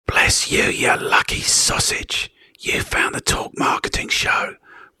Yes, you lucky sausage. You found the Talk Marketing Show,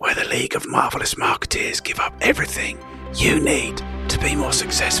 where the League of Marvelous Marketeers give up everything you need to be more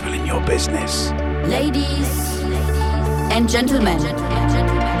successful in your business. Ladies and gentlemen,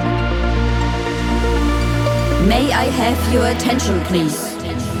 may I have your attention, please?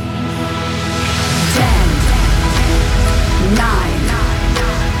 10, 9,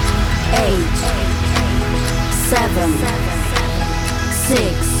 8, 7,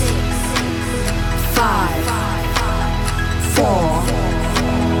 6, 5, 4,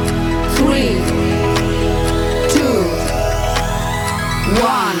 3, 2,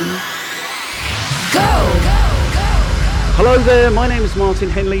 1, go! Hello there, my name is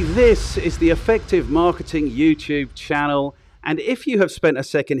Martin Henley. This is the Effective Marketing YouTube channel. And if you have spent a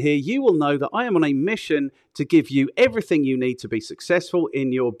second here, you will know that I am on a mission to give you everything you need to be successful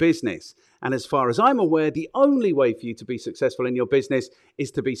in your business. And as far as I'm aware, the only way for you to be successful in your business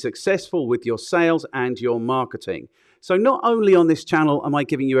is to be successful with your sales and your marketing. So not only on this channel am I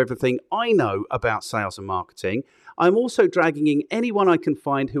giving you everything I know about sales and marketing, I'm also dragging in anyone I can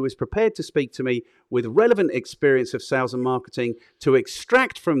find who is prepared to speak to me with relevant experience of sales and marketing to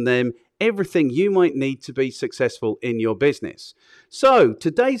extract from them everything you might need to be successful in your business. So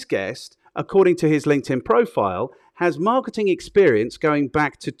today's guest, according to his LinkedIn profile, has marketing experience going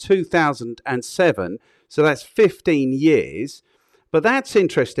back to 2007. So that's 15 years. But that's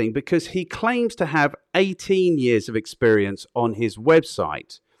interesting because he claims to have 18 years of experience on his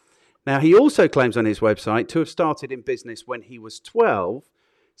website. Now, he also claims on his website to have started in business when he was 12.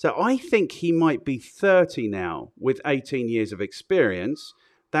 So I think he might be 30 now with 18 years of experience.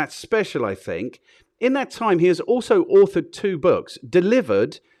 That's special, I think. In that time, he has also authored 2 books,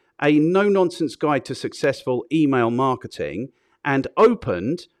 delivered a no-nonsense guide to successful email marketing, and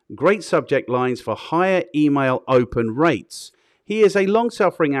opened great subject lines for higher email open rates. He is a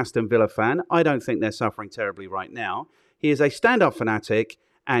long-suffering Aston Villa fan. I don't think they're suffering terribly right now. He is a stand-up fanatic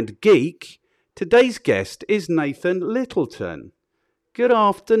and geek. Today's guest is Nathan Littleton. Good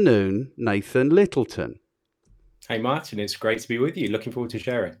afternoon, Nathan Littleton. Hey Martin, it's great to be with you. Looking forward to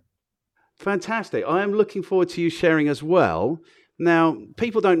sharing. Fantastic. I am looking forward to you sharing as well. Now,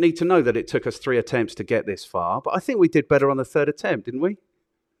 people don't need to know that it took us 3 attempts to get this far, but I think we did better on the 3rd attempt, didn't we?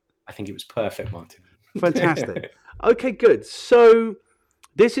 I think it was perfect, Martin. Fantastic. Okay, good. So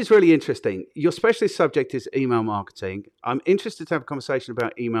this is really interesting. Your specialist subject is email marketing. I'm interested to have a conversation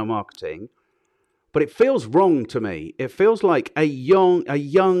about email marketing, but it feels wrong to me. It feels like a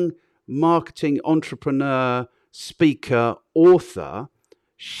young marketing entrepreneur, speaker, author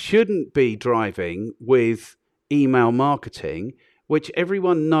shouldn't be driving with email marketing, which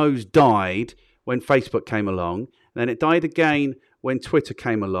everyone knows died when Facebook came along. Then it died again when Twitter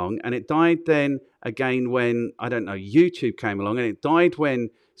came along, and it died then again when, YouTube came along, and it died when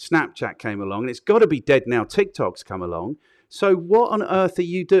Snapchat came along, and it's got to be dead now. TikTok's come along. So what on earth are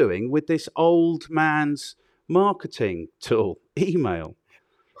you doing with this old man's marketing tool, email?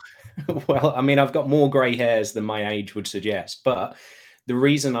 Well, I mean, I've got more grey hairs than my age would suggest, but the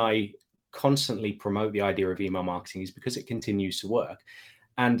reason I constantly promote the idea of email marketing is because it continues to work.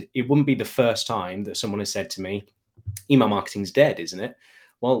 And it wouldn't be the first time that someone has said to me, email marketing's dead, isn't it?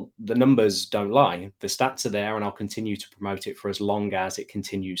 Well, the numbers don't lie. The stats are there, and I'll continue to promote it for as long as it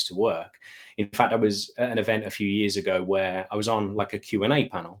continues to work. In fact, I was at an event a few years ago where I was on like a Q&A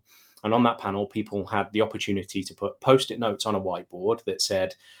panel. And on that panel, people had the opportunity to put Post-it notes on a whiteboard that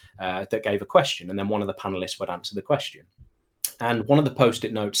said, that gave a question. And then one of the panelists would answer the question. And one of the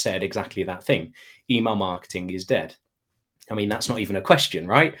Post-it notes said exactly that thing. Email marketing is dead. I mean, that's not even a question,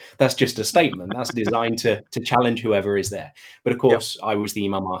 right? That's just a statement. That's designed to challenge whoever is there. But of course, I was the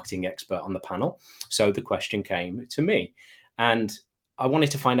email marketing expert on the panel. So the question came to me. And I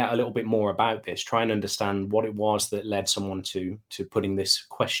wanted to find out a little bit more about this, try and understand what it was that led someone to putting this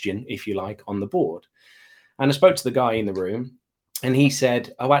question, if you like, on the board. And I spoke to the guy in the room, and he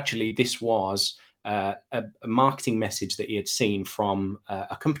said, oh, actually, this was a marketing message that he had seen from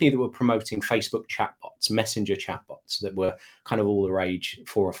a company that were promoting Facebook chatbots, messenger chatbots that were kind of all the rage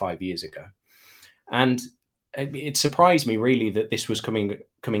 4 or 5 years ago. And it surprised me really that this was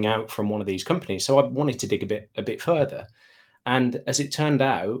coming out from one of these companies. So I wanted to dig a bit further. And as it turned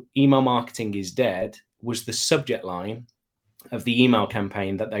out, email marketing is dead was the subject line of the email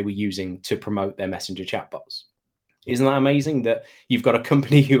campaign that they were using to promote their messenger chatbots. Isn't that amazing that you've got a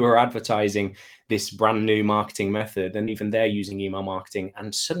company who are advertising this brand new marketing method, and even they're using email marketing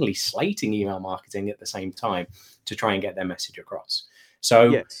and suddenly slating email marketing at the same time to try and get their message across?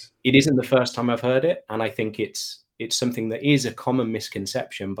 So It isn't the first time I've heard it. And I think it's something that is a common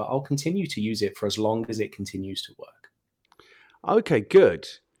misconception, but I'll continue to use it for as long as it continues to work. Okay, good.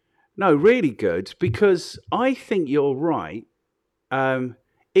 No, really good, because I think you're right.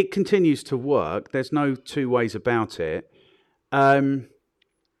 It continues to work. There's no two ways about it. Um,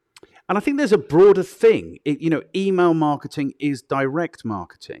 and I think there's a broader thing. Email marketing is direct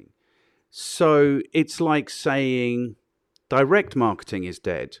marketing. So it's like saying direct marketing is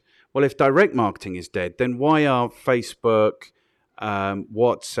dead. Well, if direct marketing is dead, then why are Facebook,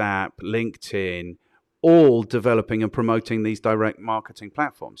 WhatsApp, LinkedIn all developing and promoting these direct marketing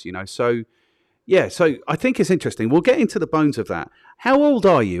platforms? So yeah, so I think it's interesting. We'll get into the bones of that. How old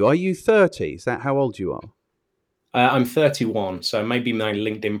are you? Are you 30? Is that how old you are? I'm 31, so maybe my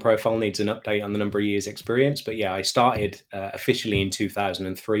LinkedIn profile needs an update on the number of years experience. But yeah, I started officially in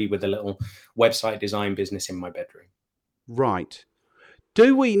 2003 with a little website design business in my bedroom. Right.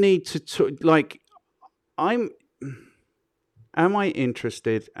 Do we need to like? I'm. Am I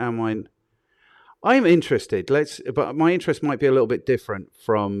interested? I'm interested. But my interest might be a little bit different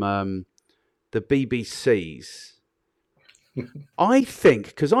from the BBC's. I think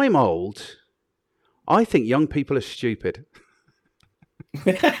because I'm old, I think young people are stupid.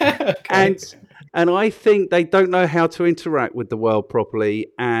 Okay. And I think they don't know how to interact with the world properly,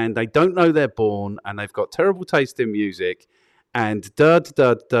 and they don't know they're born, and they've got terrible taste in music, and da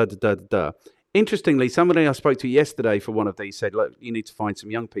da da da da da. Da. Interestingly, somebody I spoke to yesterday for one of these said, "Look, you need to find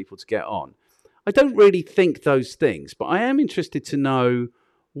some young people to get on." I don't really think those things, but I am interested to know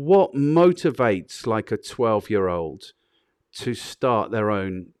what motivates like a 12-year-old to start their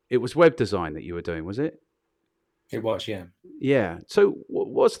own. It was web design that you were doing, was it? It was, yeah. Yeah. So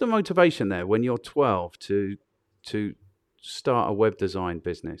what's the motivation there when you're 12 to start a web design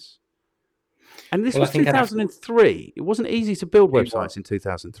business? And this Well, I was think I'd have to. 2003. It wasn't easy to build It was. websites in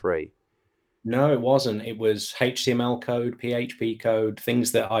 2003. No, it wasn't. It was HTML code, PHP code,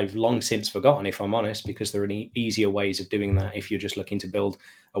 things that I've long since forgotten, if I'm honest, because there are easier ways of doing that if you're just looking to build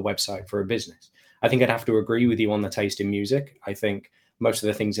a website for a business. I think I'd have to agree with you on the taste in music. I think most of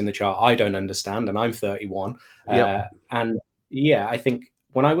the things in the chart I don't understand, and I'm 31. Yep. And yeah, I think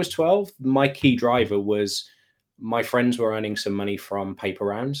when I was 12, my key driver was my friends were earning some money from paper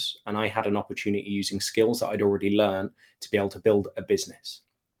rounds, and I had an opportunity using skills that I'd already learned to be able to build a business.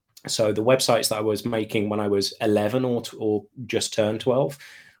 So the websites that I was making when I was 11 or just turned 12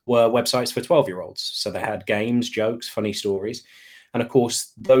 were websites for 12-year-olds. So they had games, jokes, funny stories. And of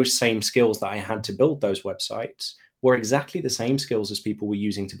course, those same skills that I had to build those websites were exactly the same skills as people were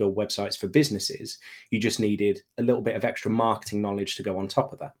using to build websites for businesses. You just needed a little bit of extra marketing knowledge to go on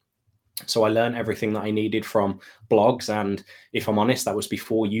top of that. So I learned everything that I needed from blogs. And if I'm honest, that was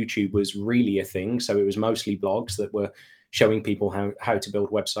before YouTube was really a thing. So it was mostly blogs that were showing people how to build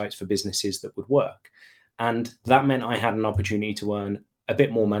websites for businesses that would work. And that meant I had an opportunity to earn a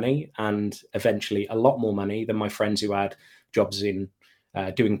bit more money and eventually a lot more money than my friends who had jobs in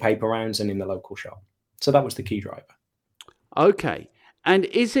doing paper rounds and in the local shop. So that was the key driver. Okay. And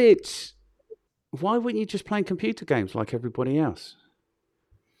why wouldn't you just play computer games like everybody else?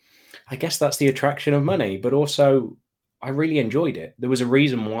 I guess that's the attraction of money, but also I really enjoyed it. There was a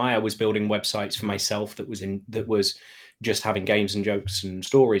reason why I was building websites for myself that was just having games and jokes and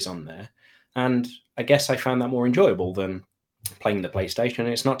stories on there. And I guess I found that more enjoyable than playing the PlayStation. And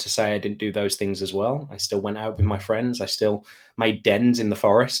it's not to say I didn't do those things as well. I still went out with my friends. I still made dens in the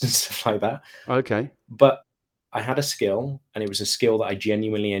forest and stuff like that. Okay. But I had a skill, and it was a skill that I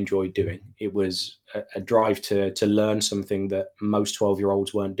genuinely enjoyed doing. It was a drive to learn something that most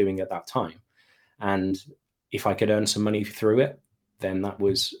 12-year-olds weren't doing at that time. And if I could earn some money through it, then that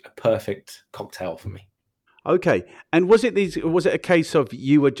was a perfect cocktail for me. Okay. And was it a case of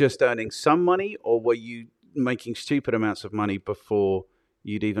you were just earning some money, or were you making stupid amounts of money before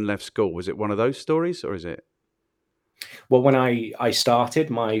you'd even left school? Was it one of those stories, or is it? Well, when I started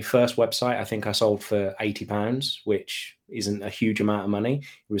my first website, I think I sold for £80, which isn't a huge amount of money.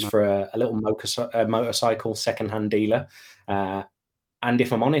 It was for a little motorcycle secondhand dealer. And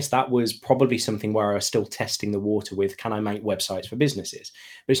if I'm honest, that was probably something where I was still testing the water with, can I make websites for businesses?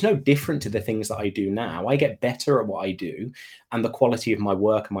 But it's no different to the things that I do now. I get better at what I do, and the quality of my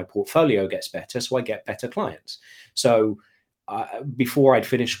work and my portfolio gets better, so I get better clients. So before I'd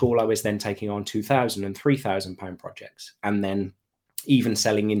finished school, I was then taking on £2,000 and £3,000 projects, and then even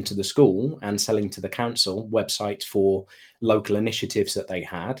selling into the school and selling to the council websites for local initiatives that they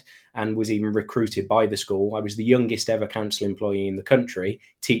had, and was even recruited by the school. I was the youngest ever council employee in the country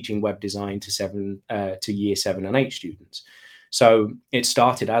teaching web design to year 7 and 8 students. So it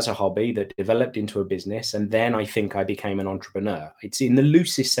started as a hobby that developed into a business. And then I think I became an entrepreneur. It's in the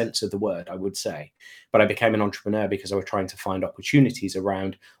loosest sense of the word, I would say. But I became an entrepreneur because I was trying to find opportunities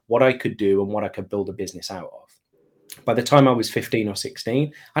around what I could do and what I could build a business out of. By the time I was 15 or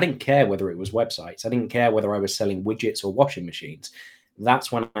 16, I didn't care whether it was websites. I didn't care whether I was selling widgets or washing machines.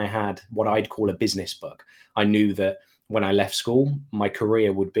 That's when I had what I'd call a business bug. I knew that when I left school, my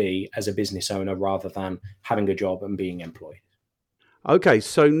career would be as a business owner rather than having a job and being employed. Okay,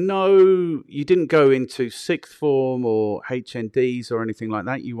 so no, you didn't go into sixth form or HNDs or anything like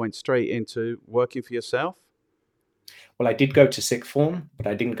that. You went straight into working for yourself? Well, I did go to sixth form, but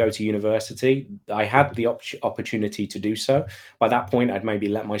I didn't go to university. I had the opportunity to do so. By that point, I'd maybe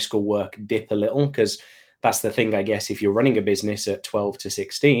let my schoolwork dip a little, because that's the thing, I guess, if you're running a business at 12 to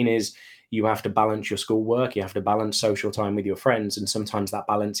 16 is you have to balance your schoolwork, you have to balance social time with your friends, and sometimes that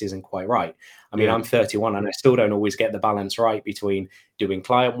balance isn't quite right. I mean, Yeah. I'm 31 and I still don't always get the balance right between doing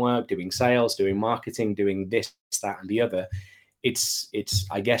client work, doing sales, doing marketing, doing this, that, and the other. It's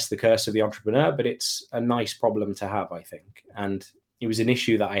I guess the curse of the entrepreneur, but it's a nice problem to have, I think. And it was an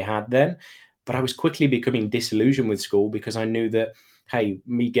issue that I had then, but I was quickly becoming disillusioned with school because I knew that, hey,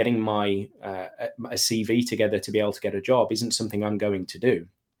 me getting my a CV together to be able to get a job isn't something I'm going to do.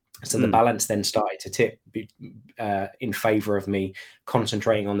 So the balance then started to tip in favor of me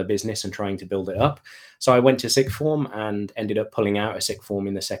concentrating on the business and trying to build it up. So I went to sixth form and ended up pulling out of sixth form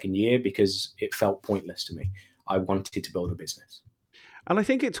in the second year because it felt pointless to me. I wanted to build a business. And I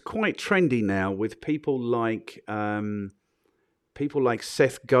think it's quite trendy now with people like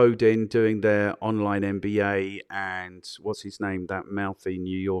Seth Godin doing their online MBA, and what's his name, that mouthy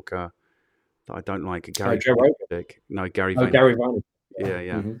New Yorker that I don't like, Gary Joe Rogan. Vaynerchuk. No, Gary Oh, Vaynerchuk. Gary Vaynerchuk. Yeah,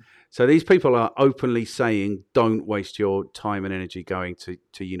 yeah. Mm-hmm. So these people are openly saying, don't waste your time and energy going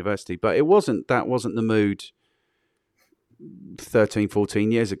to university. But that wasn't the mood 13,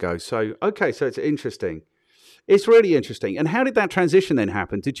 14 years ago. So, okay, so it's interesting. It's really interesting. And how did that transition then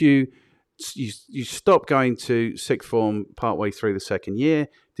happen? Did you stop going to sixth form partway through the second year?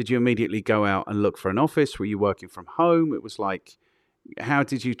 Did you immediately go out and look for an office? Were you working from home? It was like, how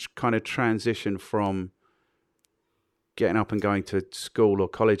did you kind of transition from getting up and going to school or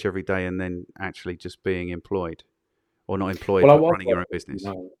college every day and then actually just being employed, or not employed, Well, but running your own business?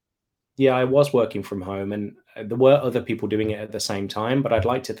 Yeah, I was working from home, and there were other people doing it at the same time, but I'd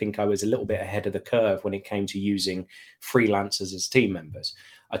like to think I was a little bit ahead of the curve when it came to using freelancers as team members.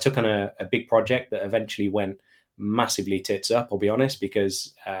 I took on a big project that eventually went massively tits up, I'll be honest,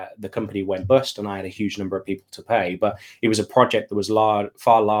 because the company went bust and I had a huge number of people to pay. But it was a project that was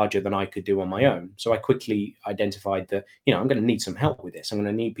far larger than I could do on my own. So I quickly identified that, I'm going to need some help with this. I'm going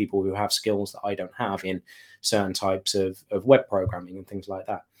to need people who have skills that I don't have in certain types of web programming and things like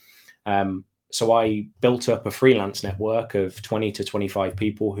that. So I built up a freelance network of 20 to 25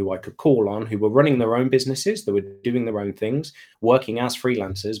 people who I could call on, who were running their own businesses, they were doing their own things, working as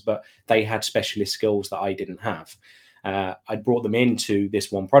freelancers, but they had specialist skills that I didn't have. I brought them into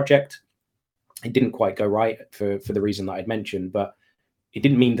this one project. It didn't quite go right for the reason that I'd mentioned, but it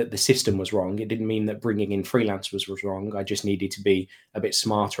didn't mean that the system was wrong. It didn't mean that bringing in freelancers was wrong. I just needed to be a bit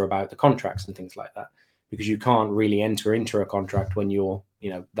smarter about the contracts and things like that, because you can't really enter into a contract when you're,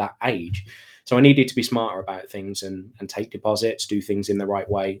 that age. So I needed to be smarter about things and take deposits, do things in the right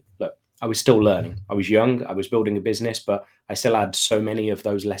way. Look, I was still learning. I was young. I was building a business, but I still had so many of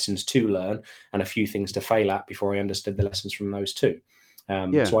those lessons to learn and a few things to fail at before I understood the lessons from those too.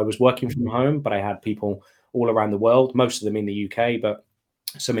 So I was working from home, but I had people all around the world, most of them in the UK, but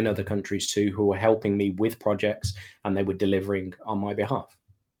some in other countries too, who were helping me with projects, and they were delivering on my behalf.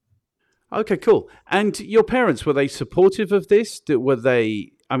 Okay, cool. And your parents, were they supportive of this?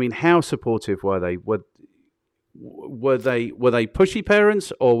 How supportive were they? Were they pushy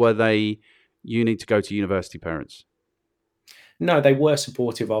parents, or were they, you need to go to university parents? No, they were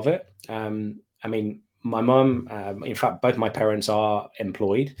supportive of it. My mum, in fact, both my parents are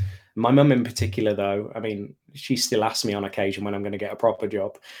employed. My mum in particular, though, she still asks me on occasion when I'm going to get a proper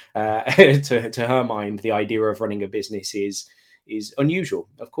job. To her mind, the idea of running a business is unusual.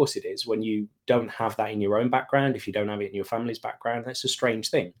 Of course it is. When you don't have that in your own background, if you don't have it in your family's background, that's a strange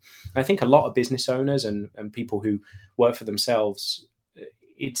thing. I think a lot of business owners and people who work for themselves,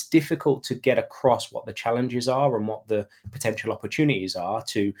 it's difficult to get across what the challenges are and what the potential opportunities are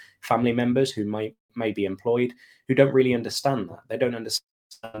to family members who may be employed, who don't really understand that. They don't understand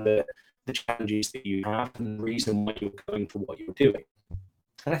the challenges that you have and the reason why you're going for what you're doing.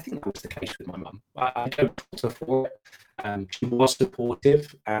 And I think that was the case with my mum. I don't fault her for it. She was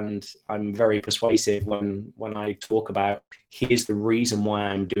supportive, and I'm very persuasive when I talk about, here's the reason why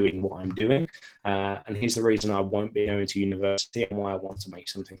I'm doing what I'm doing, and here's the reason I won't be going to university and why I want to make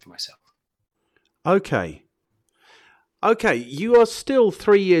something for myself. Okay, you are still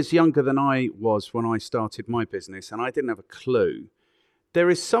 3 years younger than I was when I started my business, and I didn't have a clue. there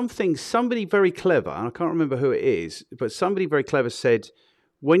is somebody very clever, and I can't remember who it is, but somebody very clever said,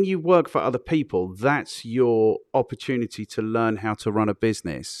 when you work for other people, that's your opportunity to learn how to run a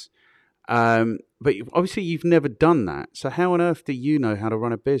business. But obviously you've never done that. So how on earth do you know how to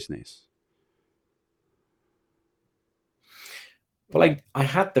run a business? Well, I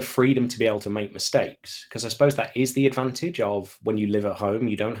had the freedom to be able to make mistakes, because I suppose that is the advantage of when you live at home.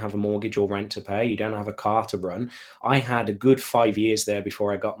 You don't have a mortgage or rent to pay. You don't have a car to run. I had a good 5 years there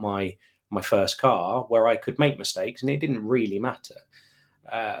before I got my first car where I could make mistakes, and it didn't really matter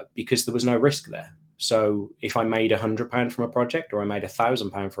because there was no risk there. So if I made £100 from a project, or I made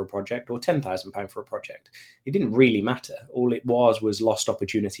 £1,000 for a project, or £10,000 for a project, it didn't really matter. All it was lost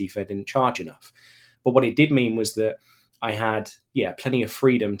opportunity if I didn't charge enough. But what it did mean was that I had, plenty of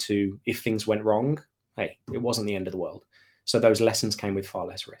freedom to, if things went wrong, hey, it wasn't the end of the world. So those lessons came with far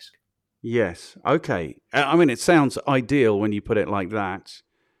less risk. Yes. Okay. I mean, it sounds ideal when you put it like that.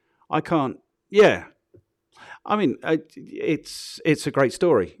 I can't. Yeah. I mean, it's a great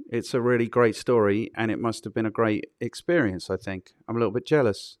story. It's a really great story, and it must have been a great experience. I think I'm a little bit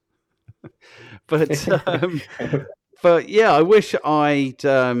jealous, but yeah, I wish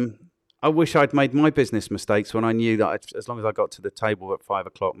I'd made my business mistakes when I knew that as long as I got to the table at 5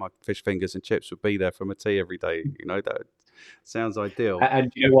 o'clock, my fish fingers and chips would be there for my tea every day. You know, that sounds ideal.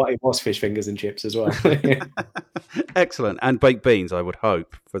 And you know what? It was fish fingers and chips as well. Excellent. And baked beans, I would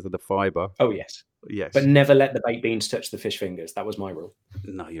hope, for the fibre. Oh, yes. Yes. But never let the baked beans touch the fish fingers. That was my rule.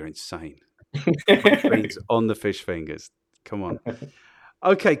 No, you're insane. Baked beans on the fish fingers. Come on.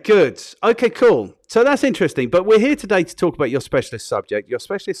 Okay, good. Okay, cool. So that's interesting. But we're here today to talk about your specialist subject. Your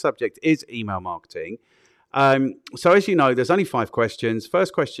specialist subject is email marketing. So as you know, there's only 5 questions.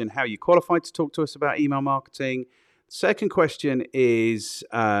 First question, how are you qualified to talk to us about email marketing? Second question is,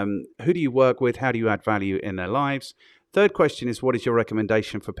 who do you work with? How do you add value in their lives? Third question is, what is your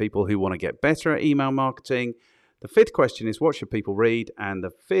recommendation for people who want to get better at email marketing? The 5th question is, what should people read? And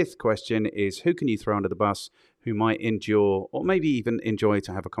the 5th question is, who can you throw under the bus who might endure or maybe even enjoy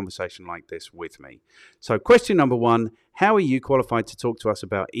to have a conversation like this with me? So question number 1, how are you qualified to talk to us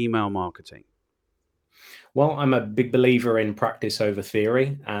about email marketing? Well, I'm a big believer in practice over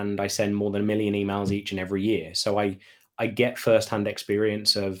theory, and I send more than 1 million emails each and every year. So I get firsthand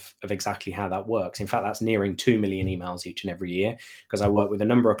experience of exactly how that works. In fact, that's nearing 2 million emails each and every year, because I work with a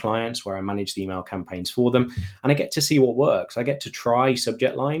number of clients where I manage the email campaigns for them, and I get to see what works. I get to try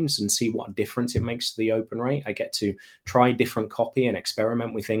subject lines and see what difference it makes to the open rate. I get to try different copy and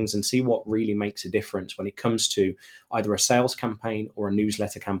experiment with things and see what really makes a difference when it comes to either a sales campaign or a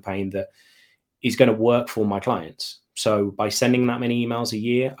newsletter campaign that is going to work for my clients. So by sending that many emails a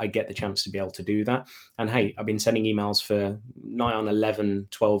year, I get the chance to be able to do that. And hey, I've been sending emails for nigh on 11,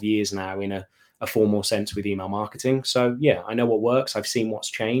 12 years now in a formal sense with email marketing. So yeah, I know what works. I've seen what's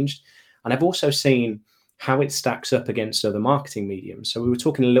changed. And I've also seen how it stacks up against other marketing mediums. So we were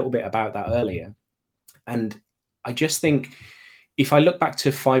talking a little bit about that earlier. And I just think if I look back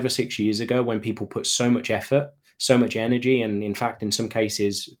to 5 or 6 years ago, when people put so much effort, so much energy, and in fact, in some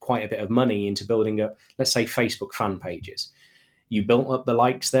cases, quite a bit of money into building up, let's say, Facebook fan pages. You built up the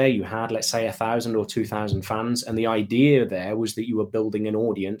likes there. You had, let's say, 1,000 or 2,000 fans. And the idea there was that you were building an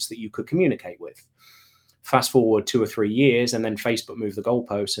audience that you could communicate with. Fast forward 2 or 3 years, and then Facebook moved the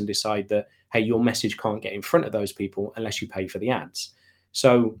goalposts and decide that, hey, your message can't get in front of those people unless you pay for the ads.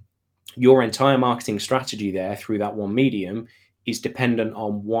 So your entire marketing strategy there through that one medium is dependent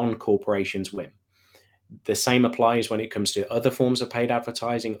on one corporation's whim. The same applies when it comes to other forms of paid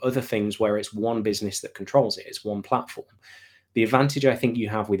advertising, other things where it's one business that controls it. It's one platform. The advantage I think you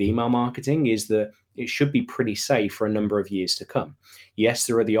have with email marketing is that it should be pretty safe for a number of years to come. Yes,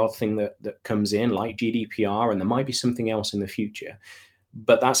 there are the odd thing that comes in like GDPR, and there might be something else in the future,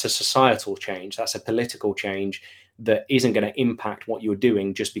 but that's a societal change. That's a political change that isn't going to impact what you're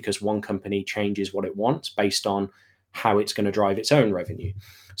doing just because one company changes what it wants based on how it's going to drive its own revenue.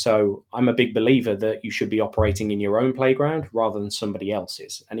 So I'm a big believer that you should be operating in your own playground rather than somebody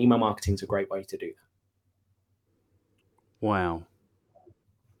else's. And email marketing is a great way to do that. Wow.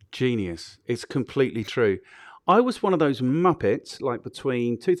 Genius. It's completely true. I was one of those muppets, like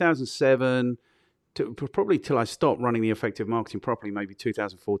between 2007 to probably till I stopped running the effective marketing properly, maybe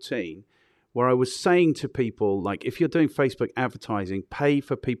 2014, where I was saying to people, like, if you're doing Facebook advertising, pay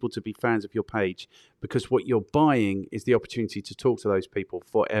for people to be fans of your page, because what you're buying is the opportunity to talk to those people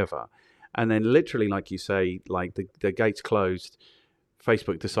forever. And then literally, like you say, like the gates closed,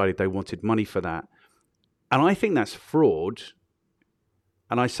 Facebook decided they wanted money for that. And I think that's fraud.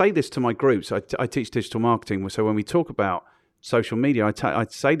 And I say this to my groups. I teach digital marketing. So when we talk about social media, I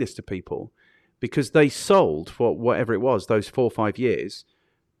say this to people. because they sold for whatever it was, those 4 or 5 years,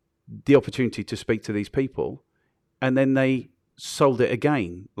 the opportunity to speak to these people, and then they sold it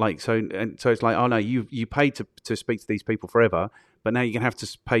again. So it's like, oh no, you paid to speak to these people forever, but now you're gonna have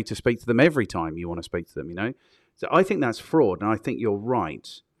to pay to speak to them every time you want to speak to them. So I think that's fraud, and I think you're right.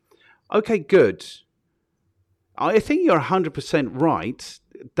 Okay, good. I think you're 100% right.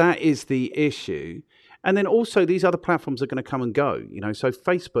 That is the issue. And then also these other platforms are going to come and go. So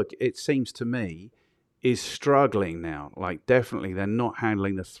Facebook, it seems to me, is struggling now. Like, definitely they're not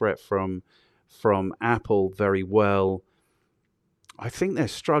handling the threat from Apple very well. I think they're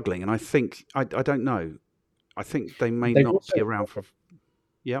struggling, and I think I don't know. I think they may not be around for.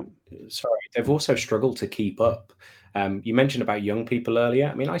 Yeah. Sorry, they've also struggled to keep up. You mentioned about young people earlier.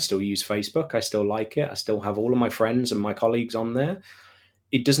 I mean, I still use Facebook. I still like it. I still have all of my friends and my colleagues on there.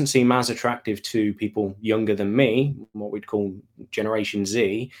 It doesn't seem as attractive to people younger than me, what we'd call Generation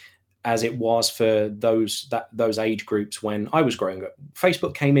Z, as it was for those age groups when I was growing up.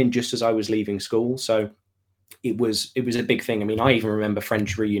 Facebook came in just as I was leaving school, so it was a big thing. I mean, I even remember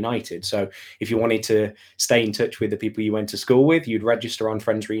Friends Reunited. So if you wanted to stay in touch with the people you went to school with, you'd register on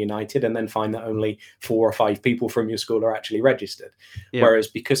Friends Reunited and then find that only 4 or 5 people from your school are actually registered. Yeah. Whereas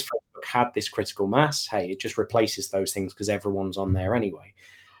because Facebook had this critical mass, hey, it just replaces those things because everyone's on there anyway.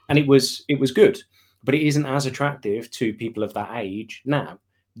 And it was good, but it isn't as attractive to people of that age now.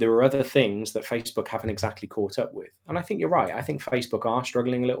 There are other things that Facebook haven't exactly caught up with. And I think you're right. I think Facebook are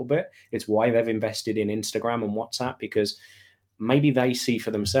struggling a little bit. It's why they've invested in Instagram and WhatsApp, because maybe they see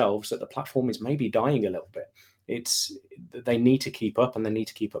for themselves that the platform is maybe dying a little bit. They need to keep up, and they need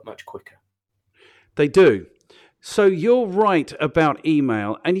to keep up much quicker. They do. So you're right about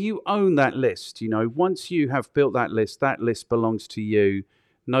email, and you own that list. Once you have built that list belongs to you.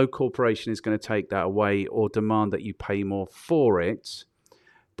 No corporation is going to take that away or demand that you pay more for it.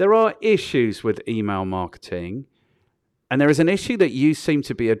 There are issues with email marketing, and there is an issue that you seem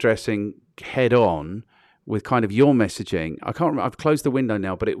to be addressing head on with kind of your messaging. I can't remember, I've closed the window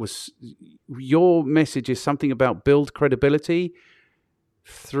now, but it was your message is something about build credibility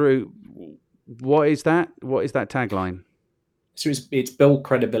through, what is that? What is that tagline? So it's build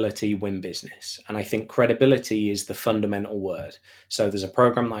credibility, win business. And I think credibility is the fundamental word. So there's a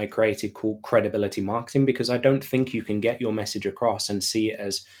program that I created called Credibility Marketing, because I don't think you can get your message across and see it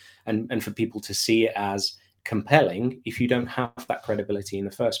as, and for people to see it as compelling if you don't have that credibility in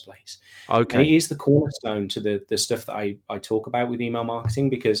the first place. Okay. And it is the cornerstone to the stuff that I talk about with email marketing,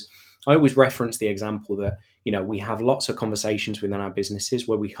 because I always reference the example that, we have lots of conversations within our businesses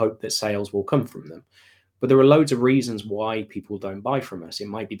where we hope that sales will come from them. But there are loads of reasons why people don't buy from us. It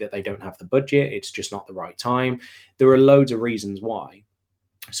might be that they don't have the budget. It's just not the right time. There are loads of reasons why.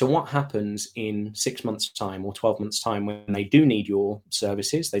 So what happens in 6 months' time or 12 months' time when they do need your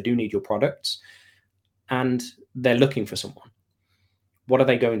services, they do need your products, and they're looking for someone? What are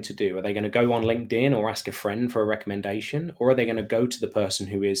they going to do? Are they going to go on LinkedIn or ask a friend for a recommendation? Or are they going to go to the person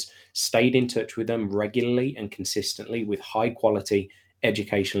who has stayed in touch with them regularly and consistently with high quality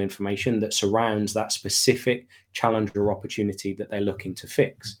educational information that surrounds that specific challenge or opportunity that they're looking to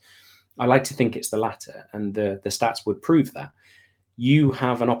fix? I like to think it's the latter, and the stats would prove that. You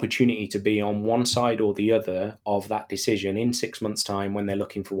have an opportunity to be on one side or the other of that decision in 6 months' time when they're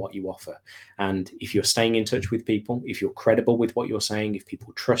looking for what you offer. And if you're staying in touch with people, if you're credible with what you're saying, if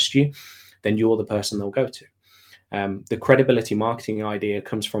people trust you, then you're the person they'll go to. The credibility marketing idea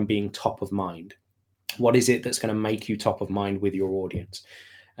comes from being top of mind. What is it that's going to make you top of mind with your audience?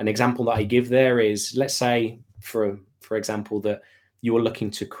 An example that I give there is, let's say, for example, that you're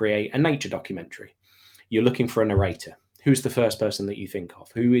looking to create a nature documentary. You're looking for a narrator. Who's the first person that you think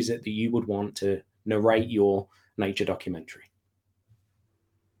of? Who is it that you would want to narrate your nature documentary?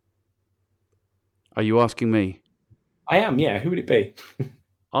 Are you asking me? I am, yeah. Who would it be?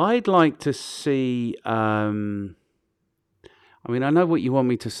 I'd like to see... I know what you want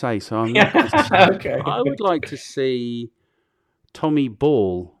me to say, so I'm not going to say. Okay. I would like to see Tommy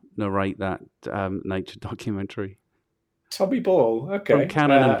Ball narrate that nature documentary. Tommy Ball, okay. From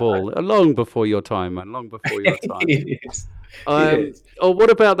Cannon and Ball, long before your time, man. Long before your time. It is. Or what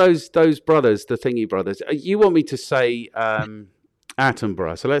about those brothers, the Thingy brothers? You want me to say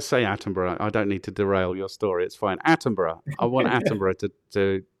Attenborough? So let's say Attenborough. I don't need to derail your story. It's fine. Attenborough. I want Attenborough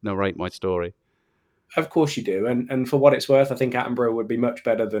to narrate my story. Of course you do, and for what it's worth, I think Attenborough would be much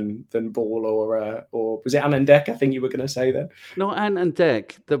better than Ball or was it Ant and Dec? I think you were going to say then. No, Ant and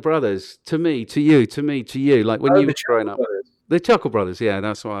Dec, the brothers. To me, to you. Like when you were growing up. The Chuckle Brothers, yeah,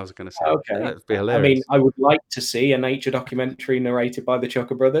 that's what I was going to say. Okay, that'd be hilarious. I mean, I would like to see a nature documentary narrated by the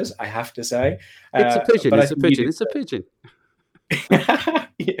Chuckle Brothers. I have to say, it's a pigeon. It's a pigeon.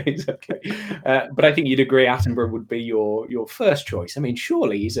 Yeah, exactly. But I think you'd agree Attenborough would be your first choice. I mean,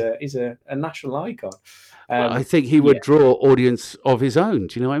 surely he's a national icon. Well, I think he would draw audience of his own.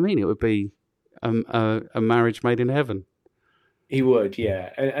 Do you know what I mean? It would be a marriage made in heaven. He would, yeah.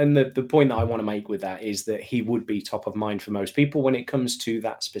 And the point that I want to make with that is that he would be top of mind for most people when it comes to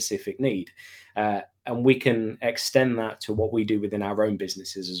that specific need. And we can extend that to what we do within our own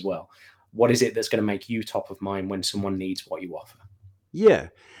businesses as well. What is it that's going to make you top of mind when someone needs what you offer? Yeah.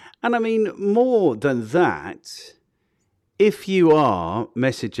 And I mean, more than that, if you are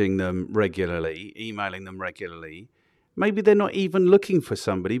messaging them regularly, emailing them regularly, maybe they're not even looking for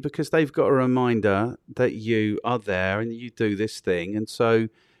somebody because they've got a reminder that you are there and you do this thing. And so,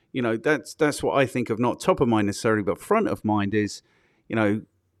 that's what I think of, not top of mind necessarily, but front of mind is,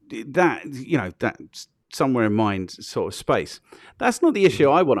 that's somewhere in mind sort of space. That's not the issue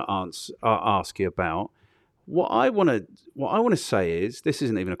I want to ask you about. What I want to say is, this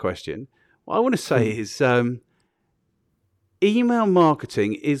isn't even a question. What I want to say is, email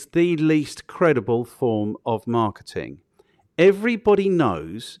marketing is the least credible form of marketing. Everybody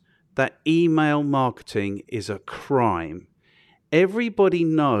knows that email marketing is a crime. Everybody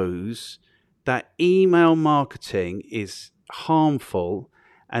knows that email marketing is harmful,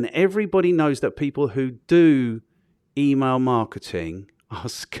 and everybody knows that people who do email marketing are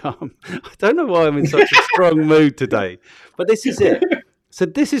scum. I don't know why I'm in such a strong mood today, but this is it. So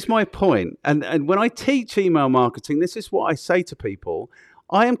this is my point. And when I teach email marketing, this is what I say to people.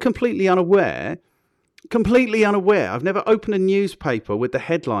 I am completely unaware. I've never opened a newspaper with the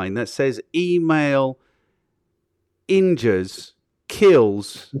headline that says email injures,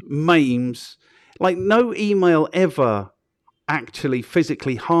 kills, maims. Like, no email ever actually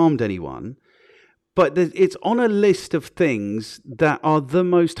physically harmed anyone. But it's on a list of things that are the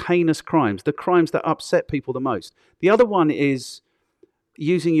most heinous crimes, the crimes that upset people the most. The other one is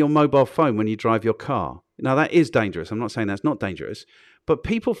using your mobile phone when you drive your car. Now, that is dangerous. I'm not saying that's not dangerous. But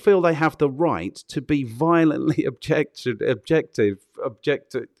people feel they have the right to be violently object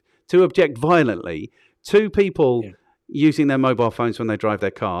violently to people using their mobile phones when they drive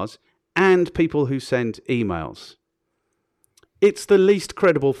their cars and people who send emails. It's the least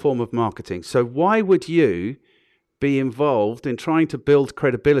credible form of marketing. So why would you be involved in trying to build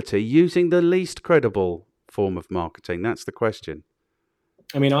credibility using the least credible form of marketing? That's the question.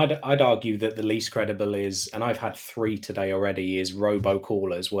 I mean, I'd argue that the least credible is, and I've had 3 today already, is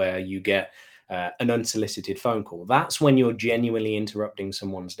robocallers, where you get an unsolicited phone call. That's when you're genuinely interrupting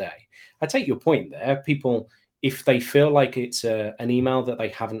someone's day. I take your point there. People, if they feel like it's an email that they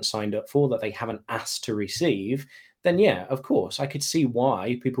haven't signed up for, that they haven't asked to receive, then yeah, of course, I could see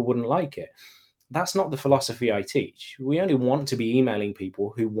why people wouldn't like it. That's not the philosophy I teach. We only want to be emailing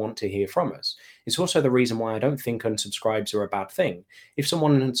people who want to hear from us. It's also the reason why I don't think unsubscribes are a bad thing. If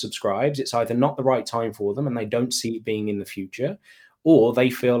someone unsubscribes, it's either not the right time for them and they don't see it being in the future, or they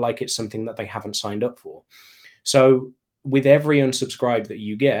feel like it's something that they haven't signed up for. So with every unsubscribe that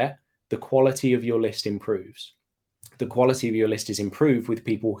you get, the quality of your list improves. The quality of your list is improved with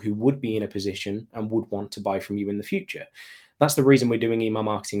people who would be in a position and would want to buy from you in the future. That's the reason we're doing email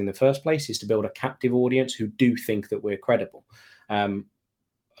marketing in the first place, is to build a captive audience who do think that we're credible.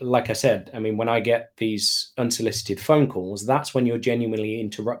 Like I said, I mean, when I get these unsolicited phone calls, that's when you're genuinely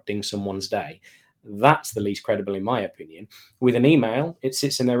interrupting someone's day. That's the least credible, in my opinion. With an email, it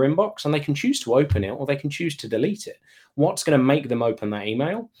sits in their inbox and they can choose to open it or they can choose to delete it. What's going to make them open that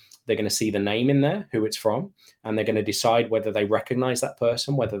email? They're going to see the name in there, who it's from, and they're going to decide whether they recognize that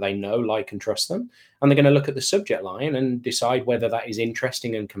person, whether they know, like, and trust them. And they're going to look at the subject line and decide whether that is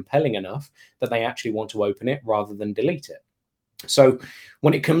interesting and compelling enough that they actually want to open it rather than delete it. So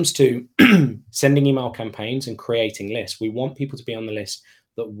when it comes to sending email campaigns and creating lists, we want people to be on the list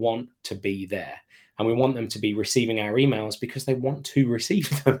that want to be there. And we want them to be receiving our emails because they want to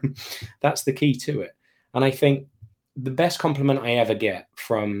receive them. That's the key to it. And I think the best compliment I ever get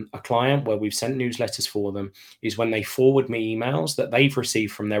from a client where we've sent newsletters for them is when they forward me emails that they've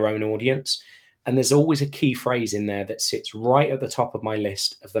received from their own audience. And there's always a key phrase in there that sits right at the top of my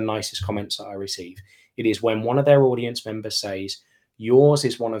list of the nicest comments that I receive. It is when one of their audience members says, "Yours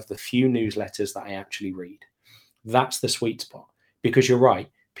is one of the few newsletters that I actually read." That's the sweet spot, because you're right.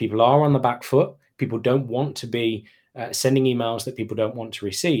 People are on the back foot. People don't want to be sending emails that people don't want to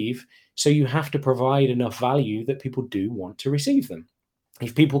receive. So you have to provide enough value that people do want to receive them.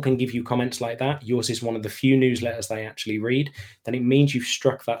 If people can give you comments like that, "Yours is one of the few newsletters they actually read," then it means you've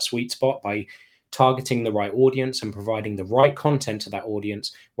struck that sweet spot by targeting the right audience and providing the right content to that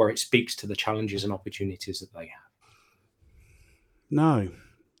audience where it speaks to the challenges and opportunities that they have. No,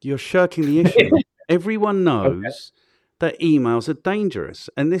 you're shirking the issue. Everyone knows that emails are dangerous.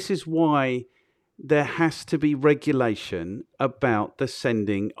 And this is why there has to be regulation about the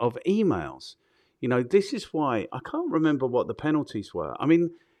sending of emails. This is why I can't remember what the penalties were. I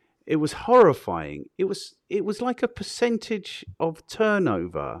mean, it was horrifying. It was like a percentage of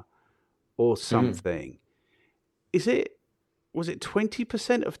turnover or something. Was it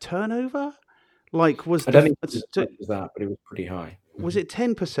 20% of turnover? Like, I don't think it was as much as that, but it was pretty high. Was it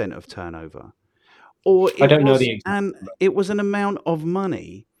 10% of turnover? Or I don't know the exact it was an amount of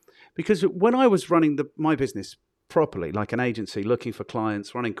money. Because when I was running my business properly, like an agency, looking for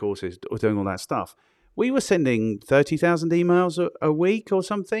clients, running courses, or doing all that stuff, we were sending 30,000 emails a week or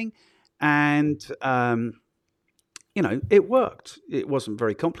something. And, it worked. It wasn't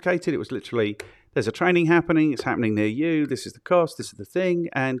very complicated. It was literally, there's a training happening. It's happening near you. This is the cost. This is the thing.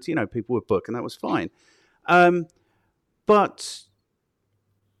 And, people would book, and that was fine. But,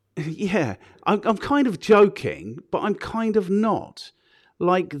 yeah, I'm kind of joking, but I'm kind of not.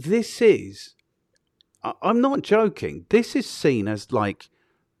 Like, I'm not joking. This is seen as like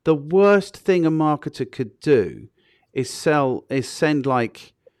the worst thing a marketer could do is send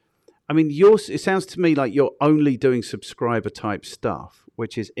like, I mean, it sounds to me like you're only doing subscriber type stuff,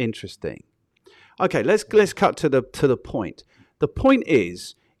 which is interesting. Okay, let's cut to the point. The point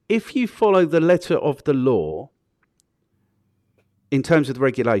is, if you follow the letter of the law in terms of the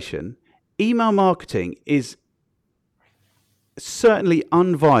regulation, email marketing is certainly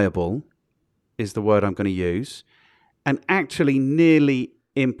unviable, is the word I'm going to use, and actually nearly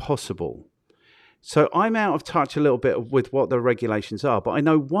impossible. So I'm out of touch a little bit with what the regulations are, but I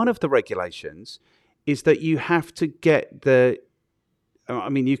know one of the regulations is that you have to get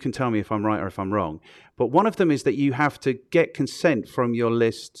you can tell me if I'm right or if I'm wrong, but one of them is that you have to get consent from your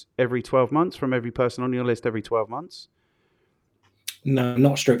list every 12 months, from every person on your list every 12 months. No,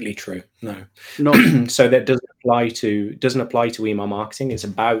 not strictly true. No, not so that doesn't apply to email marketing. It's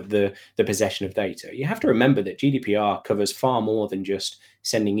about the possession of data. You have to remember that GDPR covers far more than just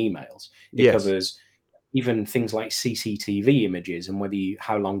sending emails. It covers even things like CCTV images and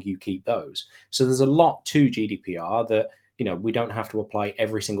how long you keep those. So there's a lot to GDPR that we don't have to apply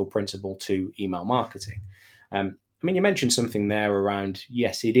every single principle to email marketing. You mentioned something there around,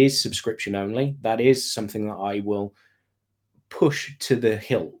 yes, it is subscription only. That is something that I will push to the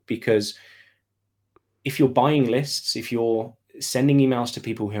hilt, because if you're buying lists, if you're sending emails to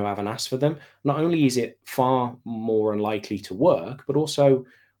people who haven't asked for them, not only is it far more unlikely to work, but also,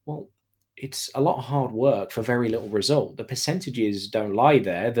 well, it's a lot of hard work for very little result. The percentages don't lie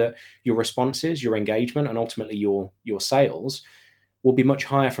there that your responses, your engagement, and ultimately your sales will be much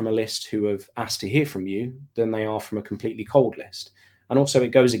higher from a list who have asked to hear from you than they are from a completely cold list. And also it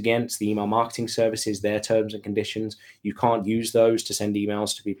goes against the email marketing services, their terms and conditions. You can't use those to send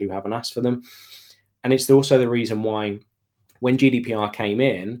emails to people who haven't asked for them. And it's also the reason why when GDPR came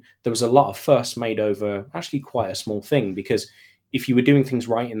in, there was a lot of fuss made over actually quite a small thing, because if you were doing things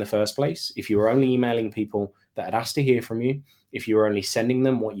right in the first place, if you were only emailing people that had asked to hear from you, if you were only sending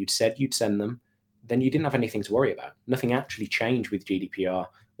them what you'd said you'd send them, then you didn't have anything to worry about. Nothing actually changed with GDPR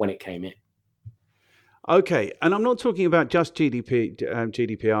when it came in. Okay, and I'm not talking about just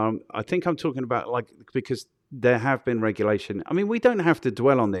GDPR. I think I'm talking about because there have been regulation. I mean, we don't have to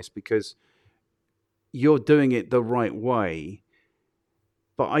dwell on this because you're doing it the right way.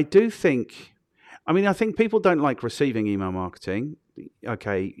 But I do think, I think people don't like receiving email marketing.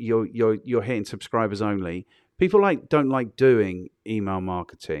 Okay, you're hitting subscribers only. People don't like doing email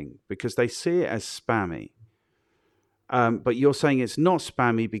marketing because they see it as spammy. But you're saying it's not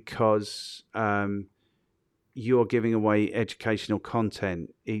spammy because you're giving away educational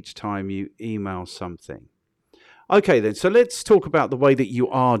content each time you email something. Okay, then. So let's talk about the way that you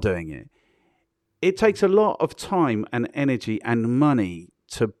are doing it. It takes a lot of time and energy and money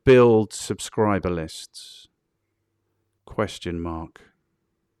to build subscriber lists. ?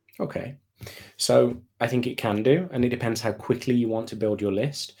 Okay. So I think it can do, and it depends how quickly you want to build your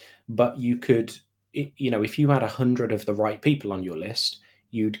list. But you could, if you had 100 of the right people on your list,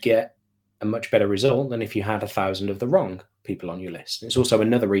 you'd get a much better result than if you had 1,000 of the wrong people on your list. It's also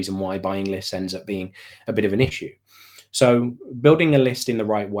another reason why buying lists ends up being a bit of an issue. So building a list in the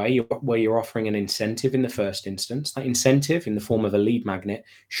right way, where you're offering an incentive in the first instance, that incentive in the form of a lead magnet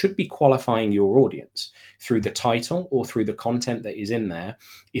should be qualifying your audience through the title or through the content that is in there.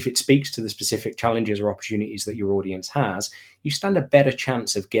 If it speaks to the specific challenges or opportunities that your audience has, you stand a better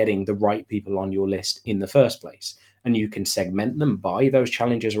chance of getting the right people on your list in the first place. And you can segment them by those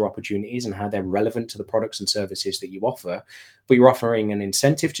challenges or opportunities and how they're relevant to the products and services that you offer. But you're offering an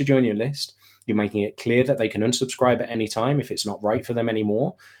incentive to join your list. You're making it clear that they can unsubscribe at any time if it's not right for them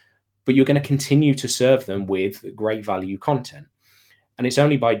anymore. but you're going to continue to serve them with great value content. And it's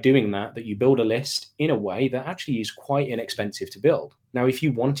only by doing that that you build a list in a way that actually is quite inexpensive to build. Now, if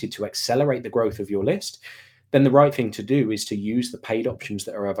you wanted to accelerate the growth of your list, then the right thing to do is to use the paid options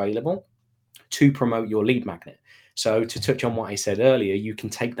that are available to promote your lead magnet. So to touch on what I said earlier, you can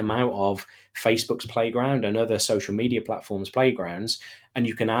take them out of Facebook's playground and other social media platforms' playgrounds, and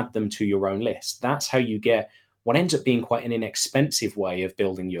you can add them to your own list. That's how you get what ends up being quite an inexpensive way of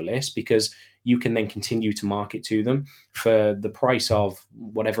building your list, because you can then continue to market to them for the price of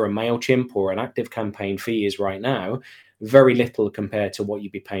whatever a MailChimp or an active campaign fee is right now, very little compared to what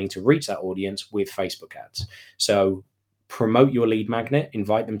you'd be paying to reach that audience with Facebook ads. So promote your lead magnet,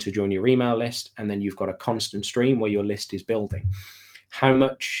 invite them to join your email list, and then you've got a constant stream where your list is building. How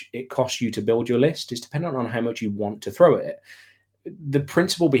much it costs you to build your list is dependent on how much you want to throw at it. The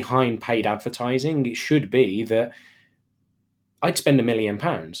principle behind paid advertising, it should be that I'd spend £1 million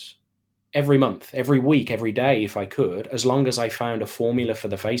every month, every week, every day if I could, as long as I found a formula for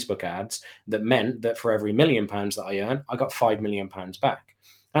the Facebook ads that meant that for every £1 million that I earn, I got £5 million back.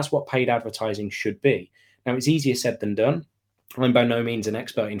 That's what paid advertising should be. Now, it's easier said than done. I'm by no means an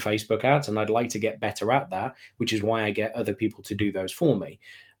expert in Facebook ads, and I'd like to get better at that, which is why I get other people to do those for me.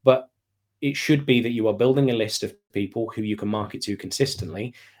 But it should be that you are building a list of people who you can market to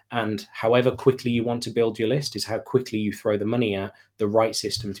consistently, and however quickly you want to build your list is how quickly you throw the money at the right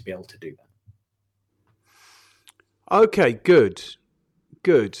system to be able to do that. Okay, good.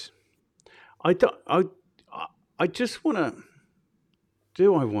 I just want to.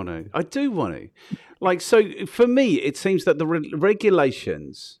 Do I want to? I do want to. Like, so for me, it seems that the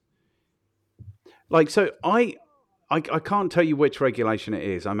regulations, like, so I can't tell you which regulation it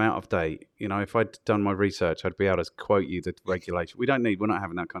is. I'm out of date. You know, if I'd done my research, I'd be able to quote you the regulation. We're not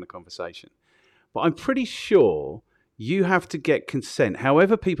having that kind of conversation. But I'm pretty sure you have to get consent,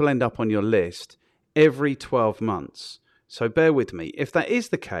 however people end up on your list, every 12 months. So bear with me. If that is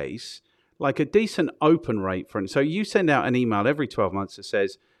the case, like a decent open rate so you send out an email every 12 months that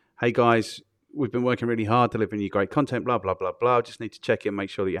says, hey guys, we've been working really hard delivering you great content, blah, blah, blah, blah. Just need to check in, make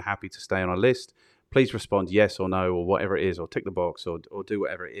sure that you're happy to stay on our list. Please respond yes or no or whatever it is, or tick the box or do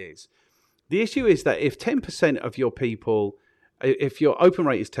whatever it is. The issue is that if 10% of your people, if your open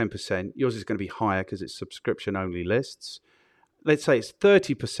rate is 10%, yours is going to be higher because it's subscription only lists. Let's say it's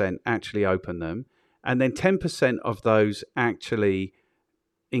 30% actually open them, and then 10% of those actually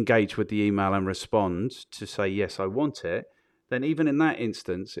engage with the email and respond to say, yes, I want it, then even in that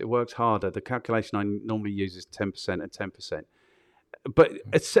instance, it works harder. The calculation I normally use is 10% and 10%. But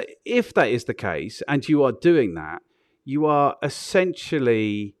if that is the case, and you are doing that, you are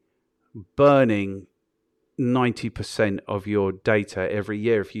essentially burning 90% of your data every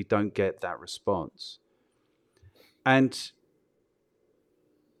year if you don't get that response. And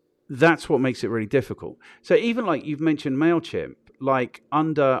that's what makes it really difficult. So even like you've mentioned MailChimp, like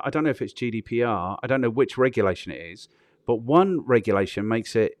under, I don't know if it's GDPR, I don't know which regulation it is, but one regulation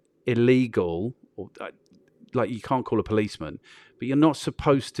makes it illegal, or like you can't call a policeman, but you're not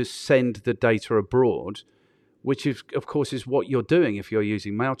supposed to send the data abroad, which is, of course, is what you're doing if you're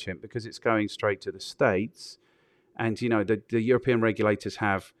using MailChimp, because it's going straight to the States. And, you know, the European regulators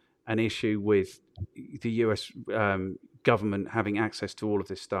have an issue with the US government having access to all of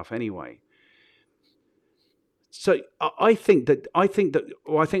this stuff anyway. So I think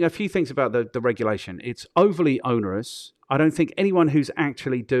a few things about the regulation. It's overly onerous. I don't think anyone who's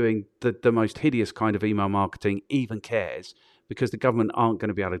actually doing the most hideous kind of email marketing even cares, because the government aren't going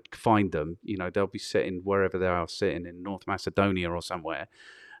to be able to find them. You know, they'll be sitting wherever they are sitting, in North Macedonia or somewhere.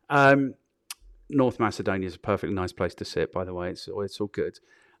 North Macedonia is a perfectly nice place to sit, by the way. It's all good.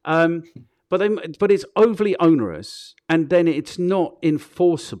 But it's overly onerous, and then it's not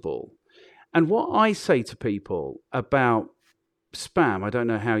enforceable. And what I say to people about spam, I don't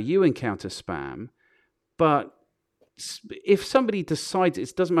know how you encounter spam, but if somebody decides,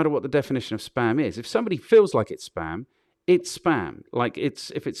 it doesn't matter what the definition of spam is. If somebody feels like it's spam, it's spam. Like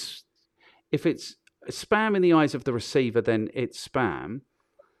if it's spam in the eyes of the receiver, then it's spam.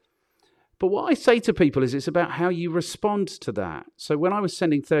 But what I say to people is it's about how you respond to that. So when I was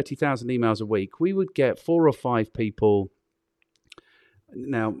sending 30,000 emails a week, we would get 4 or 5 people.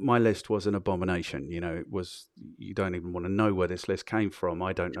 Now, my list was an abomination. You know, it was, you don't even want to know where this list came from.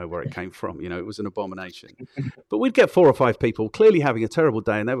 I don't know where it came from. You know, it was an abomination. But we'd get 4 or 5 people clearly having a terrible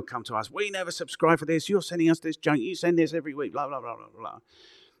day, and they would come to us, we never subscribe for this. You're sending us this junk. You send this every week, blah, blah, blah, blah, blah.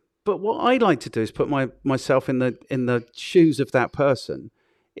 But what I like to do is put myself in the shoes of that person.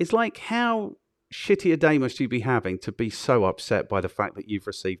 It's like, how shitty a day must you be having to be so upset by the fact that you've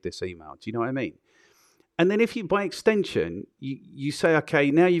received this email? Do you know what I mean? And then if you, by extension, you say,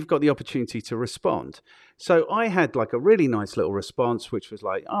 okay, now you've got the opportunity to respond. So I had like a really nice little response, which was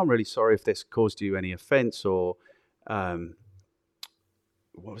like, I'm really sorry if this caused you any offense, or um,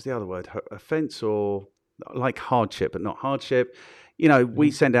 what was the other word? Offense, or like hardship, but not hardship. We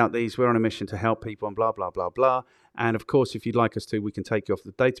send out these, we're on a mission to help people and blah, blah, blah, blah. And of course, if you'd like us to, we can take you off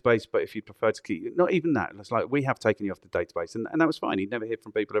the database. But if you'd prefer to keep, not even that, it's like, we have taken you off the database. And that was fine. You'd never hear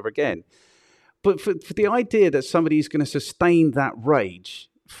from people ever again. But for the idea that somebody is going to sustain that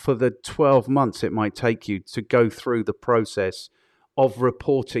rage for the 12 months it might take you to go through the process of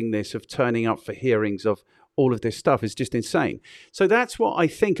reporting this, of turning up for hearings, of all of this stuff is just insane. So that's what I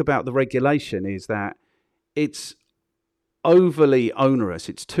think about the regulation, is that it's overly onerous,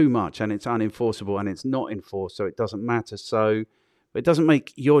 it's too much, and it's unenforceable, and it's not enforced, so it doesn't matter. So it doesn't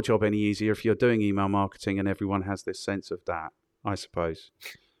make your job any easier if you're doing email marketing and everyone has this sense of that, I suppose.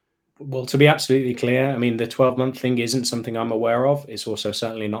 Well, to be absolutely clear, I mean, the 12-month thing isn't something I'm aware of. It's also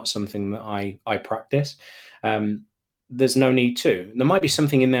certainly not something that I practice. There's no need to. There might be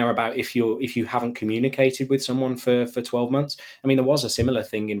something in there about if you haven't communicated with someone for 12 months. I mean, there was a similar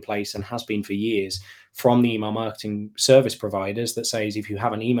thing in place and has been for years from the email marketing service providers that says if you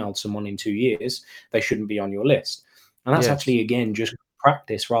haven't emailed someone in 2 years, they shouldn't be on your list. And that's actually, again, just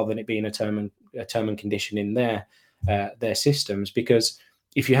practice rather than it being a term and condition in their systems, because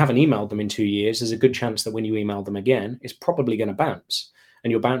if you haven't emailed them in 2 years, there's a good chance that when you email them again, it's probably going to bounce,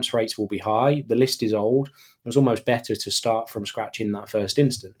 and your bounce rates will be high. The list is old. It was almost better to start from scratch in that first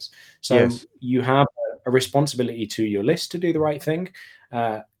instance. So you have a responsibility to your list to do the right thing,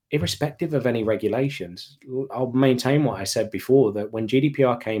 irrespective of any regulations. I'll maintain what I said before, that when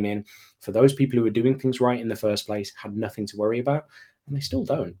GDPR came in, for those people who were doing things right in the first place, had nothing to worry about, and they still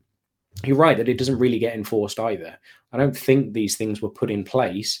don't. You're right that it doesn't really get enforced either. I don't think these things were put in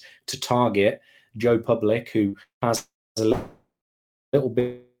place to target Joe Public, who has a little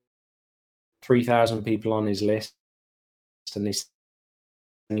bit, 3,000 people on his list, and he's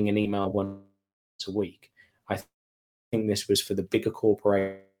sending an email once a week. I think this was for the bigger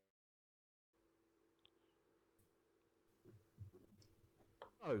corporation.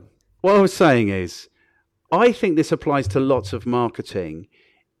 What I was saying is, I think this applies to lots of marketing.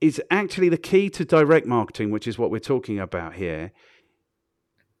 Is actually the key to direct marketing, which is what we're talking about here,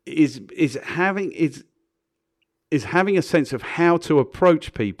 is having a sense of how to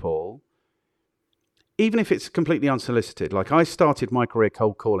approach people, even if it's completely unsolicited. Like, I started my career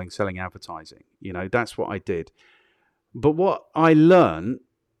cold calling, selling advertising. That's what I did. But what I learned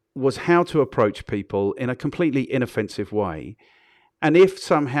was how to approach people in a completely inoffensive way. And if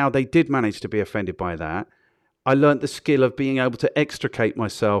somehow they did manage to be offended by that, I learned the skill of being able to extricate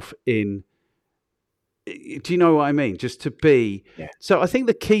myself in. Do you know what I mean? Just to be. Yeah. So I think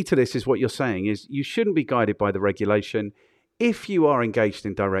the key to this is what you're saying is you shouldn't be guided by the regulation. If you are engaged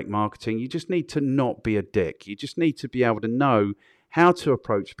in direct marketing, you just need to not be a dick. You just need to be able to know how to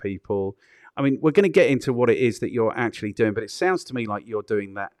approach people. I mean, we're going to get into what it is that you're actually doing, but it sounds to me like you're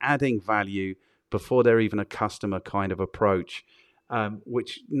doing that adding value before they're even a customer kind of approach.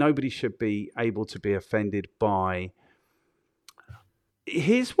 Which nobody should be able to be offended by.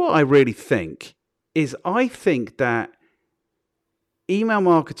 Here's what I really think, is I think that email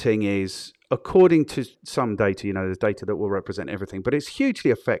marketing is, according to some data, there's data that will represent everything, but it's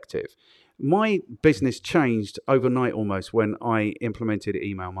hugely effective. My business changed overnight almost when I implemented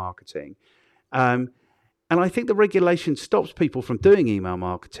email marketing. And I think the regulation stops people from doing email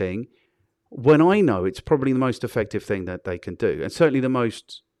marketing when I know it's probably the most effective thing that they can do, and certainly the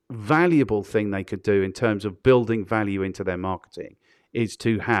most valuable thing they could do in terms of building value into their marketing is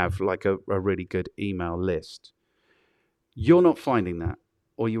to have like a really good email list. You're not finding that,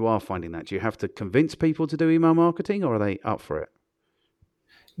 or you are finding that? Do you have to convince people to do email marketing, or are they up for it?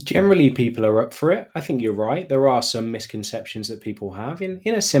 Generally, people are up for it. I think you're right. There are some misconceptions that people have in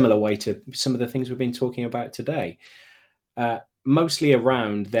a similar way to some of the things we've been talking about today. Mostly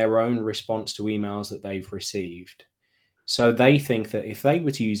around their own response to emails that they've received. So they think that if they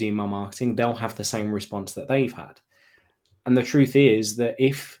were to use email marketing, they'll have the same response that they've had. And the truth is that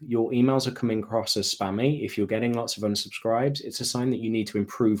if your emails are coming across as spammy, if you're getting lots of unsubscribes, it's a sign that you need to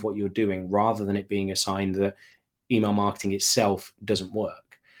improve what you're doing, rather than it being a sign that email marketing itself doesn't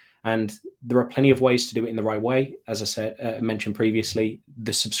work. And there are plenty of ways to do it in the right way. As I said, mentioned previously,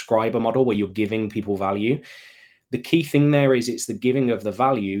 the subscriber model, where you're giving people value. The key thing there is it's the giving of the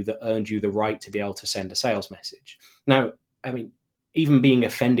value that earned you the right to be able to send a sales message. Now, I mean, even being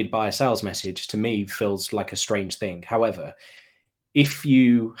offended by a sales message to me feels like a strange thing. However, if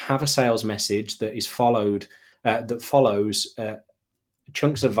you have a sales message that is follows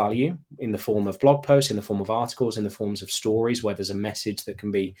chunks of value in the form of blog posts, in the form of articles, in the forms of stories, where there's a message that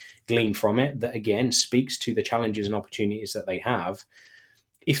can be gleaned from it that again speaks to the challenges and opportunities that they have.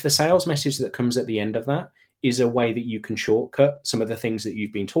 If the sales message that comes at the end of that is a way that you can shortcut some of the things that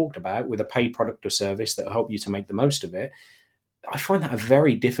you've been talked about with a paid product or service that will help you to make the most of it, I find that a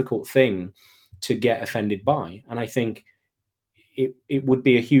very difficult thing to get offended by. And I think it would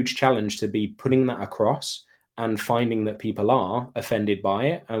be a huge challenge to be putting that across and finding that people are offended by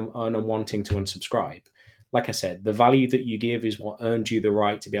it and wanting to unsubscribe. Like I said, the value that you give is what earned you the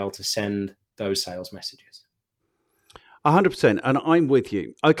right to be able to send those sales messages. 100%, and I'm with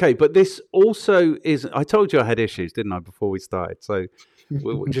you. Okay, but this also is, I told you I had issues, didn't I, before we started? So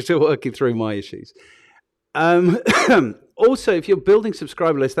we're just still working through my issues. Also, if you're building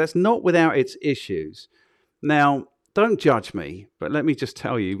subscriber lists, that's not without its issues. Now, don't judge me, but let me just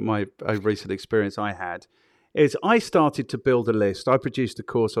tell you a recent experience I had is I started to build a list. I produced a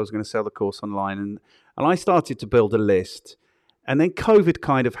course. I was going to sell the course online, and I started to build a list. And then COVID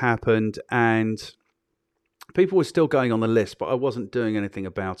kind of happened, and people were still going on the list, but I wasn't doing anything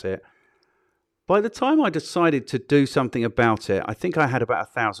about it. By the time I decided to do something about it, I think I had about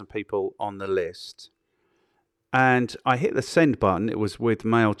 1,000 people on the list. And I hit the send button. It was with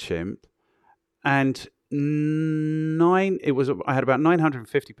MailChimp. And I had about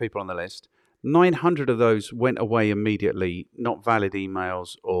 950 people on the list. 900 of those went away immediately, not valid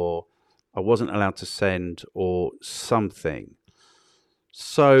emails, or I wasn't allowed to send, or something.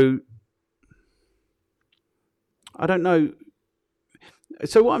 So I don't know.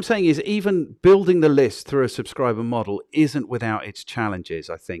 So what I'm saying is even building the list through a subscriber model isn't without its challenges,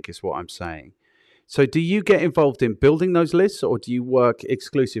 I think is what I'm saying. So do you get involved in building those lists, or do you work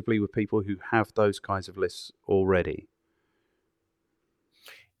exclusively with people who have those kinds of lists already?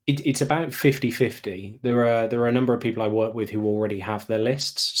 It's about 50-50. There are a number of people I work with who already have their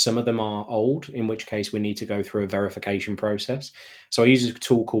lists. Some of them are old, in which case we need to go through a verification process. So I use a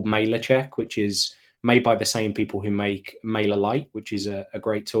tool called MailerCheck, which is made by the same people who make MailerLite, which is a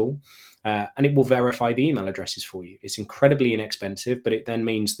great tool. And it will verify the email addresses for you. It's incredibly inexpensive, but it then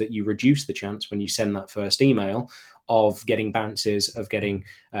means that you reduce the chance when you send that first email of getting bounces, of getting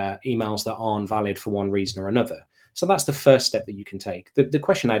emails that aren't valid for one reason or another. So that's the first step that you can take. The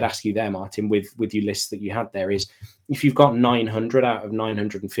question I'd ask you there, Martin, with your list that you had there is, if you've got 900 out of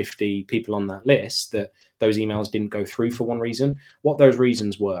 950 people on that list that those emails didn't go through for one reason, what those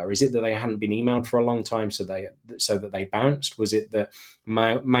reasons were. Is it that they hadn't been emailed for a long time, so that they bounced? Was it that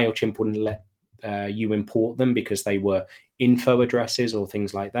MailChimp wouldn't let you import them because they were info addresses or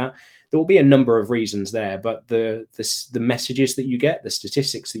things like that? There will be a number of reasons there, but the messages that you get, the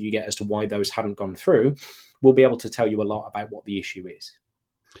statistics that you get as to why those hadn't gone through, will be able to tell you a lot about what the issue is.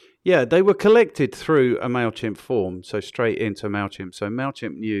 Yeah, they were collected through a MailChimp form, so straight into MailChimp. So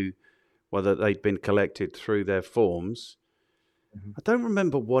MailChimp knew whether they'd been collected through their forms. Mm-hmm. I don't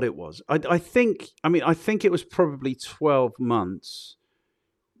remember what it was. I think it was probably 12 months.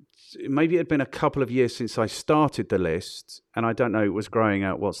 Maybe it had been a couple of years since I started the list, and I don't know, it was growing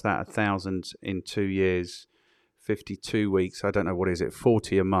out, 1,000 in 2 years, 52 weeks, I don't know, what is it,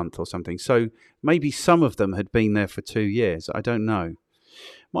 40 a month or something. So maybe some of them had been there for 2 years. I don't know.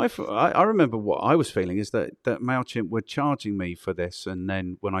 I remember what I was feeling is that MailChimp were charging me for this, and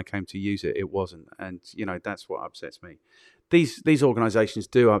then when I came to use it, it wasn't. And, that's what upsets me. These organizations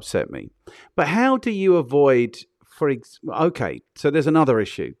do upset me. But how do you avoid, okay, so there's another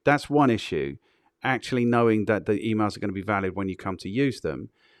issue. That's one issue, actually knowing that the emails are going to be valid when you come to use them.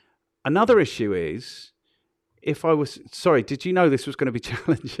 Another issue is, did you know this was going to be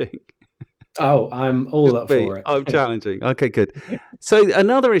challenging? Oh, I'm all up for it. Oh, challenging. Okay, good. So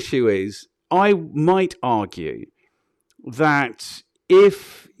another issue is, I might argue that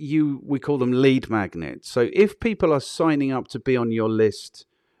we call them lead magnets. So if people are signing up to be on your list,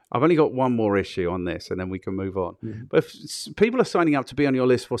 I've only got one more issue on this and then we can move on. Mm-hmm. But if people are signing up to be on your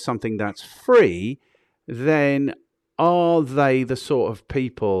list for something that's free, then are they the sort of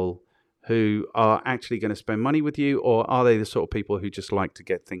people who are actually going to spend money with you, or are they the sort of people who just like to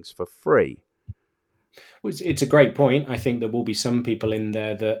get things for free? Well, it's a great point. I think there will be some people in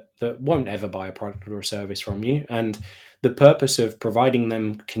there that won't ever buy a product or a service from you. And the purpose of providing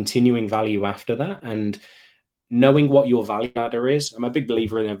them continuing value after that and knowing what your value ladder is. I'm a big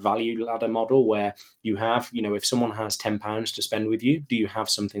believer in a value ladder model where you have, if someone has £10 to spend with you, do you have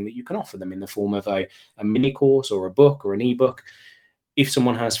something that you can offer them in the form of a mini course or a book or an ebook? If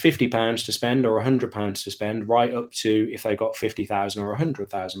someone has £50 to spend or £100 to spend, right up to if they got £50,000 or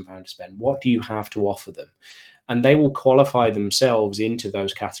 £100,000 to spend, what do you have to offer them? And they will qualify themselves into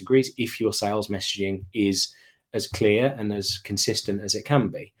those categories if your sales messaging is as clear and as consistent as it can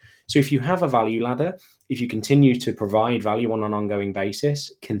be. So if you have a value ladder, if you continue to provide value on an ongoing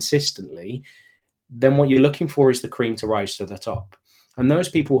basis consistently, then what you're looking for is the cream to rise to the top. And those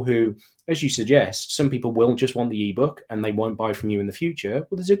people who, as you suggest, some people will just want the ebook and they won't buy from you in the future,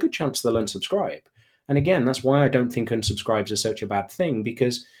 well, there's a good chance they'll unsubscribe. And again, that's why I don't think unsubscribes are such a bad thing,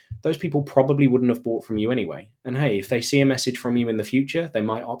 because those people probably wouldn't have bought from you anyway. And hey, if they see a message from you in the future, they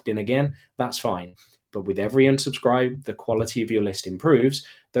might opt in again. That's fine. But with every unsubscribe, the quality of your list improves.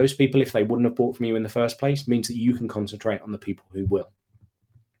 Those people, if they wouldn't have bought from you in the first place, means that you can concentrate on the people who will.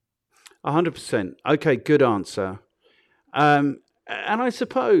 100%. Okay, good answer. And I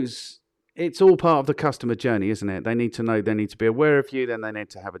suppose it's all part of the customer journey, isn't it? They need to know, they need to be aware of you, then they need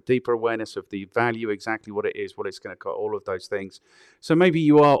to have a deeper awareness of the value, exactly what it is, what it's going to cost, all of those things. So maybe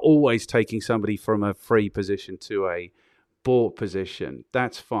you are always taking somebody from a free position to a bought position.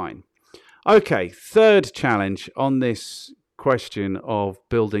 That's fine. Okay, third challenge on this question of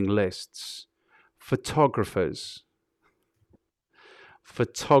building lists. Photographers.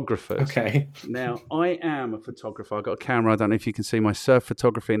 Okay. Now, I am a photographer. I've got a camera. I don't know if you can see my surf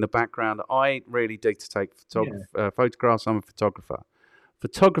photography in the background. I really dig to take photographs. I'm a photographer.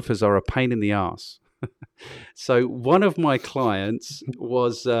 Photographers are a pain in the ass. So one of my clients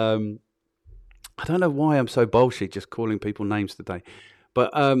was, I don't know why I'm so bullshit just calling people names today,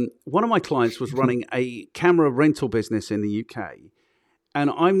 but one of my clients was running a camera rental business in the UK. And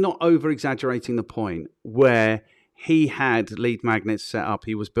I'm not over-exaggerating the point where he had lead magnets set up.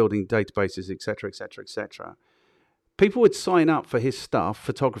 He was building databases, et cetera, et cetera, et cetera. People would sign up for his stuff.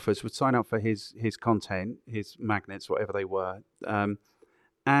 Photographers would sign up for his content, his magnets, whatever they were.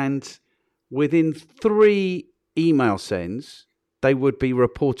 And within 3 email sends, they would be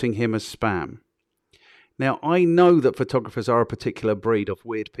reporting him as spam. Now, I know that photographers are a particular breed of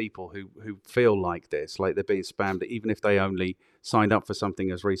weird people who feel like this, like they're being spammed, even if they only signed up for something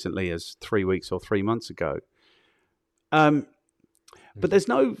as recently as 3 weeks or 3 months ago. But there's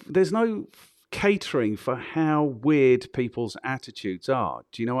no catering for how weird people's attitudes are.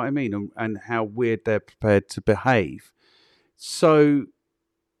 Do you know what I mean? And how weird they're prepared to behave. So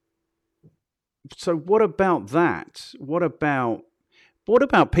what about that? What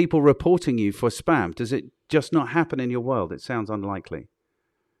about people reporting you for spam? Does it just not happen in your world? It sounds unlikely.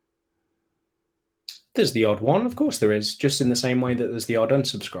 There's the odd one, of course there is, just in the same way that there's the odd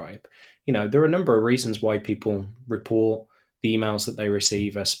unsubscribe. You know, there are a number of reasons why people report the emails that they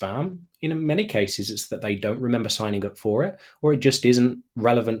receive as spam. In many cases, it's that they don't remember signing up for it, or it just isn't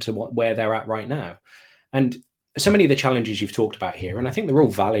relevant to where they're at right now. And so many of the challenges you've talked about here, and I think they're all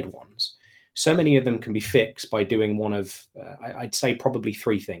valid ones, so many of them can be fixed by doing one of, I'd say probably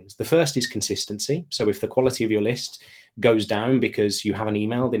 3 things. The first is consistency. So if the quality of your list goes down because you haven't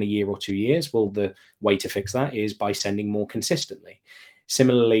emailed in a year or 2 years, well, the way to fix that is by sending more consistently.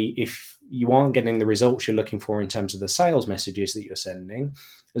 Similarly, if you aren't getting the results you're looking for in terms of the sales messages that you're sending,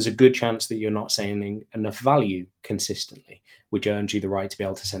 there's a good chance that you're not sending enough value consistently, which earns you the right to be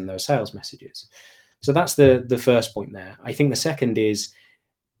able to send those sales messages. So that's the first point there. I think the second is,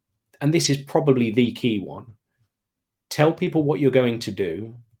 and this is probably the key one, tell people what you're going to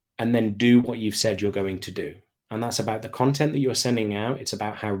do and then do what you've said you're going to do. And that's about the content that you're sending out. It's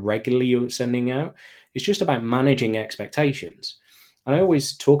about how regularly you're sending out. It's just about managing expectations. And I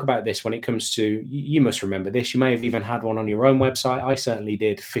always talk about this when it comes to, you must remember this, you may have even had one on your own website. I certainly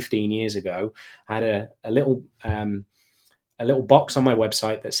did 15 years ago. I had a little box on my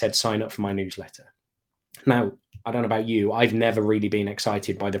website that said sign up for my newsletter. Now, I don't know about you, I've never really been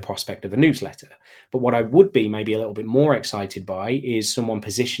excited by the prospect of a newsletter. But what I would be maybe a little bit more excited by is someone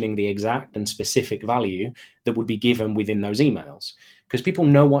positioning the exact and specific value that would be given within those emails. Because people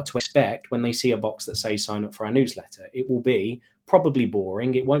know what to expect when they see a box that says sign up for our newsletter. It will be probably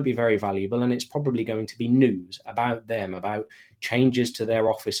boring, it won't be very valuable, and it's probably going to be news about them, about changes to their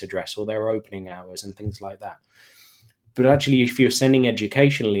office address or their opening hours and things like that. But actually, if you're sending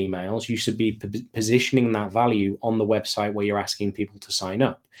educational emails, you should be positioning that value on the website where you're asking people to sign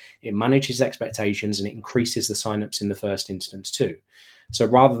up. It manages expectations and it increases the signups in the first instance too. So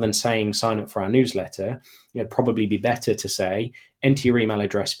rather than saying sign up for our newsletter, it'd probably be better to say, enter your email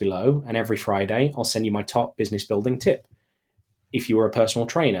address below, and every Friday, I'll send you my top business building tip. If you were a personal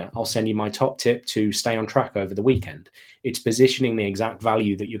trainer, I'll send you my top tip to stay on track over the weekend. It's positioning the exact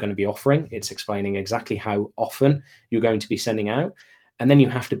value that you're going to be offering. It's explaining exactly how often you're going to be sending out. And then you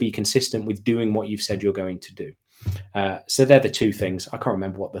have to be consistent with doing what you've said you're going to do. So they're the 2 things. I can't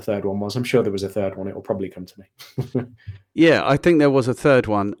remember what the third one was. I'm sure there was a third one. It will probably come to me. Yeah, I think there was a third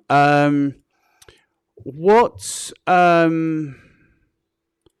one.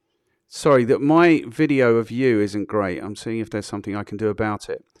 Sorry, that my video of you isn't great. I'm seeing if there's something I can do about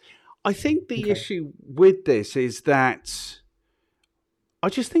it. I think the Okay. issue with this is that I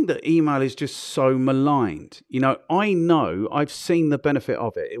just think that email is just so maligned. I know I've seen the benefit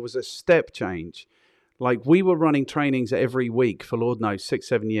of it. It was a step change. Like, we were running trainings every week for Lord knows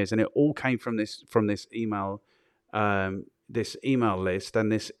 6-7 years, and it all came from this email list and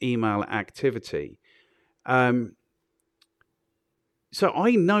this email activity. So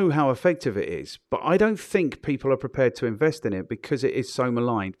I know how effective it is, but I don't think people are prepared to invest in it because it is so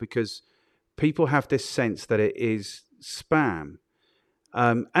maligned, because people have this sense that it is spam.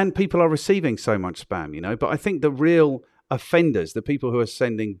 And people are receiving so much spam, but I think the real offenders, the people who are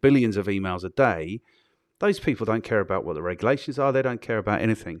sending billions of emails a day, those people don't care about what the regulations are. They don't care about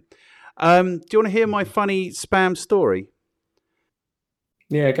anything. Do you want to hear my funny spam story?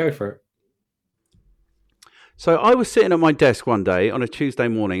 Yeah, go for it. So I was sitting at my desk one day on a Tuesday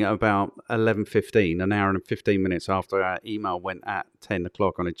morning at about 11:15, an hour and 15 minutes after our email went at 10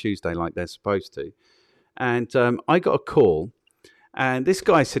 o'clock on a Tuesday like they're supposed to. And I got a call, and this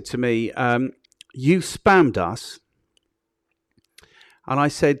guy said to me, you spammed us. And I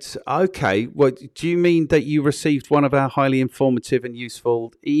said, okay, well, do you mean that you received one of our highly informative and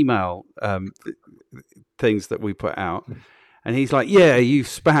useful email things that we put out? And he's like, yeah, you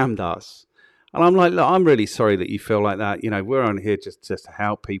spammed us. And I'm like, look, I'm really sorry that you feel like that. We're on here just to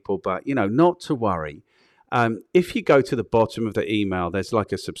help people, but, not to worry. If you go to the bottom of the email, there's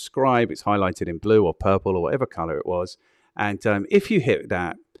like a subscribe. It's highlighted in blue or purple or whatever color it was. And if you hit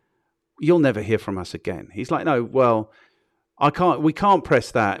that, you'll never hear from us again. He's like, no, well, we can't press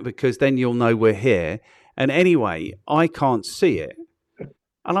that because then you'll know we're here. And anyway, I can't see it.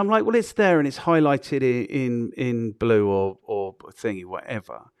 And I'm like, well, it's there and it's highlighted in blue or thingy,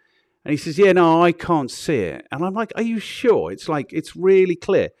 whatever. And he says, yeah, no, I can't see it. And I'm like, are you sure? It's like, it's really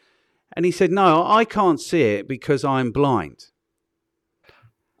clear. And he said, no, I can't see it because I'm blind.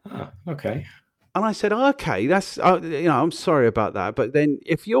 Okay. And I said, okay, that's, I'm sorry about that. But then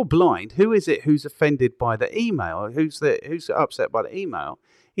if you're blind, who is it who's offended by the email? Who's upset by the email?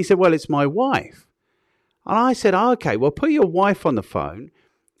 He said, well, it's my wife. And I said, okay, well, put your wife on the phone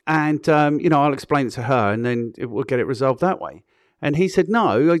and, I'll explain it to her and then we'll get it resolved that way. And he said,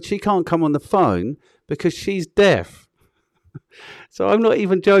 no, she can't come on the phone because she's deaf. So I'm not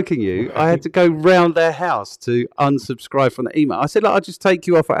even joking you. I had to go round their house to unsubscribe from the email. I said, look, I'll just take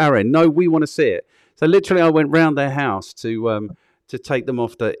you off at our end. No, we want to see it. So literally I went round their house to take them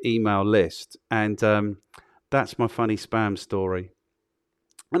off the email list. And that's my funny spam story.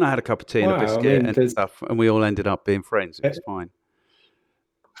 And I had a cup of tea and a biscuit and stuff. And we all ended up being friends. It was fine.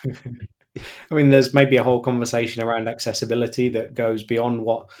 I mean, there's maybe a whole conversation around accessibility that goes beyond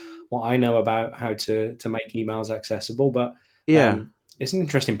what I know about how to make emails accessible. But it's an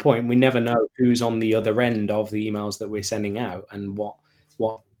interesting point. We never know who's on the other end of the emails that we're sending out and what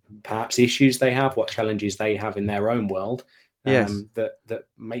perhaps issues they have, what challenges they have in their own world that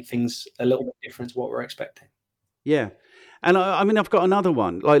make things a little bit different to what we're expecting. Yeah. And I mean, I've got another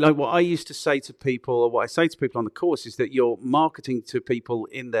one. Like what I used to say to people, or what I say to people on the course, is that you're marketing to people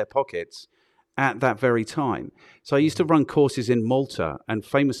in their pockets at that very time. So I used to run courses in Malta, and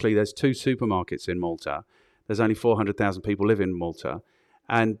famously, there's 2 supermarkets in Malta. There's only 400,000 people live in Malta.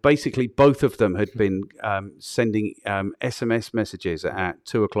 And basically, both of them had been sending SMS messages at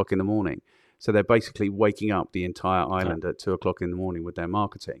 2 o'clock in the morning. So they're basically waking up the entire island at 2 o'clock in the morning with their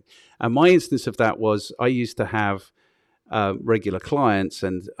marketing. And my instance of that was I used to have regular clients,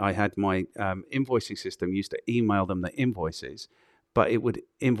 and I had my invoicing system used to email them the invoices, but it would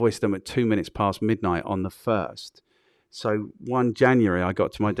invoice them at 2 minutes past midnight on the 1st. So 1 January, I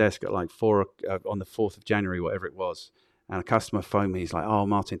got to my desk at like 4 on the 4th of January, whatever it was, and a customer phoned me. He's like, "Oh,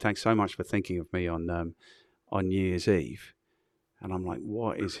 Martin, thanks so much for thinking of me on New Year's Eve." And I'm like,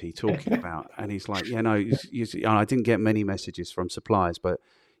 "What is he talking about?" And he's like, "Yeah, no, I didn't get many messages from suppliers, but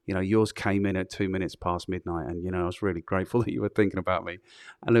yours came in at 2 minutes past midnight, and I was really grateful that you were thinking about me."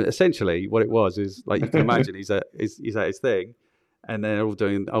 And essentially, what it was is, like you can imagine, he's at his thing, and they're all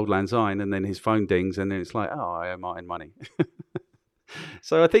doing Old Lang Syne, and then his phone dings, and then it's like, "Oh, I owe Martin money."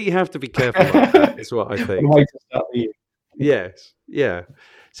 So I think you have to be careful like that. Is what I think. Yes, yeah.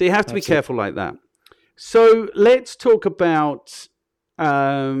 So you have to be careful like that. So let's talk about.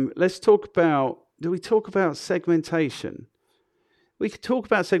 Do we talk about segmentation? We could talk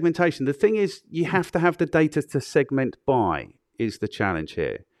about segmentation. The thing is, you have to have the data to segment by, is the challenge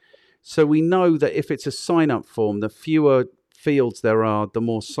here. So we know that if it's a sign-up form, the fewer fields there are, the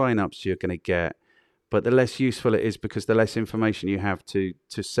more sign-ups you're going to get, but the less useful it is because the less information you have to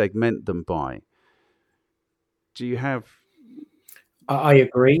segment them by. Do you have... I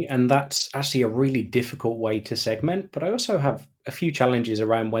agree, and that's actually a really difficult way to segment, but I also have a few challenges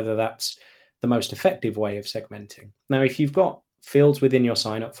around whether that's the most effective way of segmenting. Now, if you've got fields within your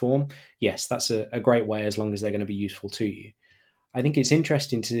sign up form, yes, that's a great way as long as they're going to be useful to you. I think it's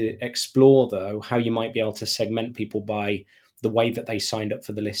interesting to explore, though, how you might be able to segment people by the way that they signed up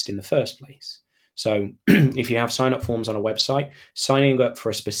for the list in the first place. So, if you have sign up forms on a website, signing up for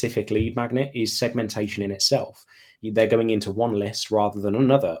a specific lead magnet is segmentation in itself. They're going into one list rather than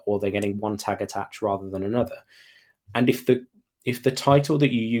another, or they're getting one tag attached rather than another. And if the title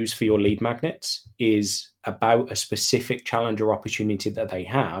that you use for your lead magnets is about a specific challenge or opportunity that they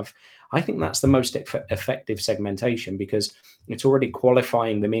have, I think that's the most effective segmentation because it's already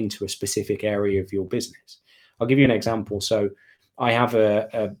qualifying them into a specific area of your business. I'll give you an example. So I have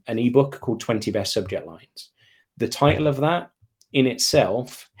an ebook called 20 Best Subject Lines. The title of that in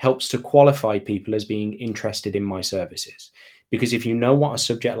itself helps to qualify people as being interested in my services. Because if you know what a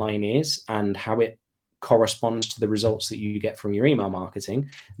subject line is and how it corresponds to the results that you get from your email marketing,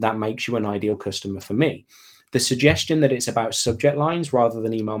 that makes you an ideal customer for me. The suggestion that it's about subject lines rather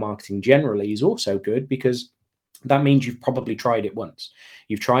than email marketing generally is also good because that means you've probably tried it once.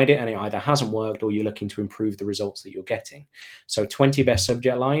 You've tried it and it either hasn't worked or you're looking to improve the results that you're getting. So 20 best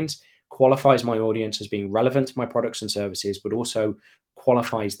subject lines qualifies my audience as being relevant to my products and services, but also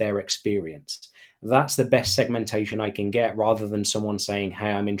qualifies their experience. That's the best segmentation I can get rather than someone saying,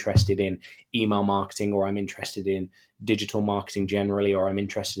 hey, I'm interested in email marketing, or I'm interested in digital marketing generally, or I'm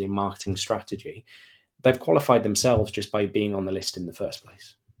interested in marketing strategy. They've qualified themselves just by being on the list in the first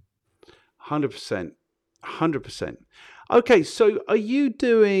place. 100%. 100%. Okay, so are you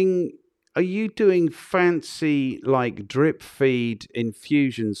doing fancy like drip feed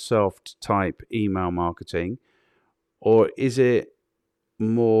Infusionsoft type email marketing, or is it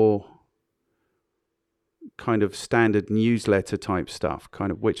more kind of standard newsletter type stuff?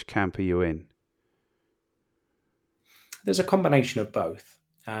 Kind of which camp are you in? There's a combination of both.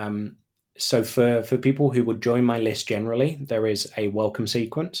 So for people who would join my list generally, there is a welcome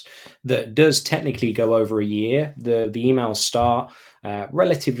sequence that does technically go over a year. The emails start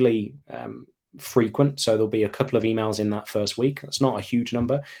relatively frequent. So there'll be a couple of emails in that first week. That's not a huge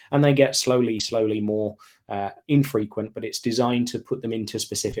number. And they get slowly more infrequent, but it's designed to put them into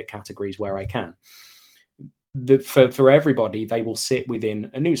specific categories where I can. For everybody, they will sit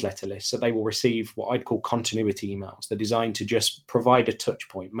within a newsletter list. So they will receive what I'd call continuity emails. They're designed to just provide a touch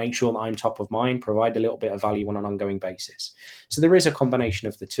point, make sure that I'm top of mind, provide a little bit of value on an ongoing basis. So there is a combination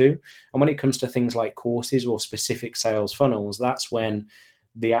of the two. And when it comes to things like courses or specific sales funnels, that's when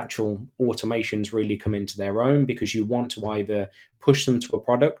the actual automations really come into their own, because you want to either push them to a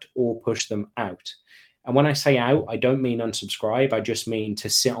product or push them out. And when I say out, I don't mean unsubscribe. I just mean to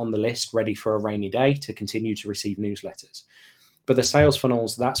sit on the list ready for a rainy day to continue to receive newsletters. But the sales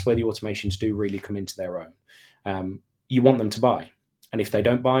funnels, that's where the automations do really come into their own. You want them to buy. And if they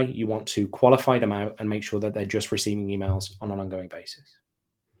don't buy, you want to qualify them out and make sure that they're just receiving emails on an ongoing basis.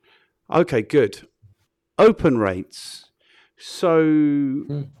 Okay, good. Open rates. So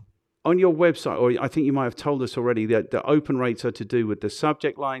on your website, or I think you might have told us already, that the open rates are to do with the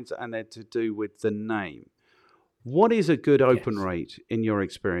subject lines and they're to do with the name. What is a good open rate in your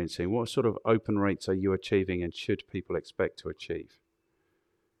experiencing? What sort of open rates are you achieving and should people expect to achieve?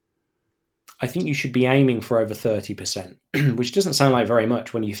 I think you should be aiming for over 30%, which doesn't sound like very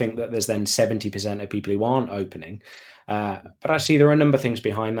much when you think that there's then 70% of people who aren't opening. But actually, there are a number of things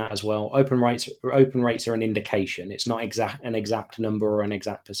behind that as well. Open rates are an indication. It's not an exact number or an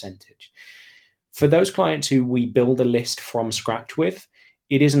exact percentage. For those clients who we build a list from scratch with,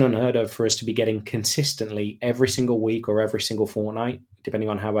 it isn't unheard of for us to be getting consistently every single week or every single fortnight, depending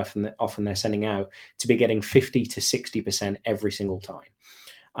on how often they're sending out, to be getting 50 to 60% every single time.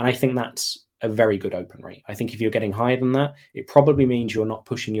 And I think that's a very good open rate. I think if you're getting higher than that, it probably means you're not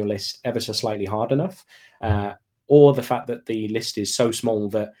pushing your list ever so slightly hard enough. Or the fact that the list is so small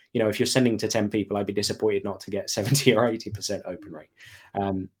that, if you're sending to 10 people, I'd be disappointed not to get 70 or 80% open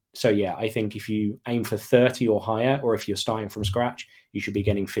rate. So yeah, I think if you aim for 30 or higher, or if you're starting from scratch, you should be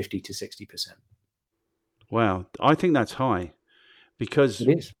getting 50 to 60%. Wow. I think that's high because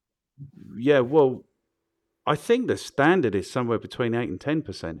it is. Yeah, well, I think the standard is somewhere between 8 and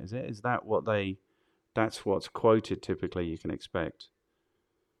 10%, is it? Is that that's what's quoted typically you can expect?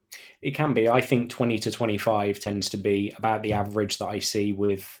 It can be. I think 20 to 25 tends to be about the average that I see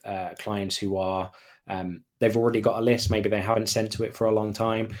with clients who are, they've already got a list. Maybe they haven't sent to it for a long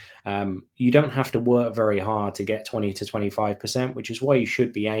time. You don't have to work very hard to get 20 to 25%, which is why you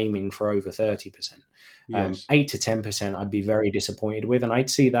should be aiming for over 30%. Yes. 8 to 10%, I'd be very disappointed with. And I'd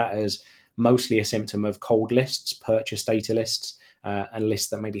see that as mostly a symptom of cold lists, purchase data lists. and lists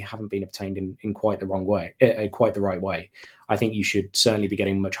that maybe haven't been obtained in quite the wrong way, quite the right way, I think you should certainly be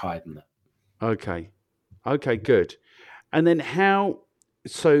getting much higher than that. Okay, good. And then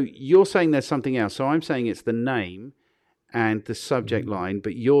so you're saying there's something else. So I'm saying it's the name and the subject line,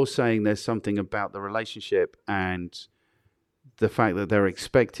 but you're saying there's something about the relationship and the fact that they're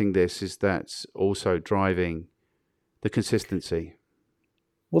expecting this that's also driving the consistency.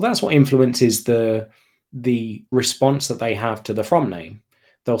 Well, that's what influences the response that they have to the from name.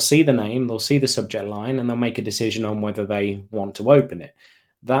 They'll see the name, they'll see the subject line, and they'll make a decision on whether they want to open it.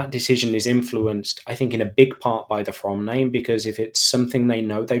 That decision is influenced, I think, in a big part by the from name, because if it's something they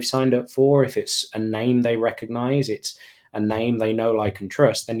know they've signed up for, if it's a name they recognize, it's a name they know, like, and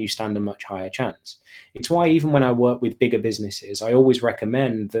trust, then you stand a much higher chance. It's why even when I work with bigger businesses, I always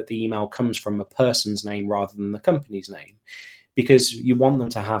recommend that the email comes from a person's name rather than the company's name, because you want them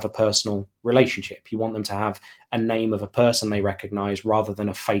to have a personal relationship. You want them to have a name of a person they recognize rather than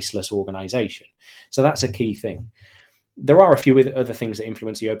a faceless organization. So that's a key thing. There are a few other things that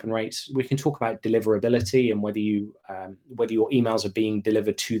influence the open rates. We can talk about deliverability and whether your emails are being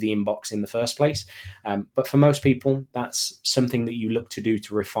delivered to the inbox in the first place. But for most people, that's something that you look to do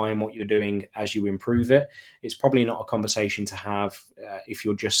to refine what you're doing as you improve it. It's probably not a conversation to have if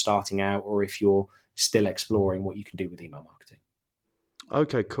you're just starting out or if you're still exploring what you can do with email marketing.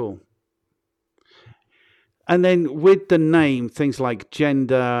 Okay, cool. And then with the name, things like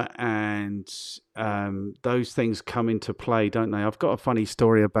gender and those things come into play, don't they? I've got a funny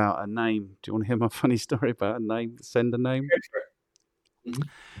story about a name. Do you want to hear my funny story about a name, sender name? Mm-hmm.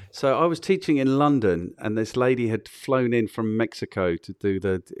 So I was teaching in London, and this lady had flown in from Mexico to do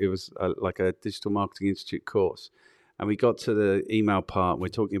it was like a Digital Marketing Institute course. And we got to the email part, we're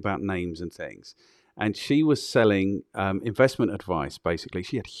talking about names and things. And she was selling investment advice, basically.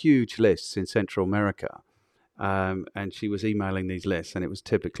 She had huge lists in Central America. And she was emailing these lists, and it was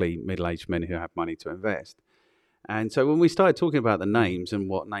typically middle-aged men who have money to invest. And so when we started talking about the names and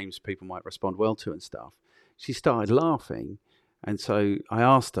what names people might respond well to and stuff, she started laughing. And so I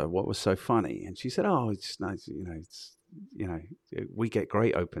asked her what was so funny, and she said, "Oh, it's nice, we get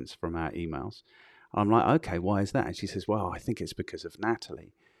great opens from our emails." I'm like, "Okay, why is that?" And she says, "Well, I think it's because of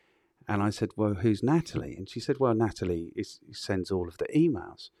Natalie." And I said, "Well, who's Natalie?" And she said, "Well, Natalie sends all of the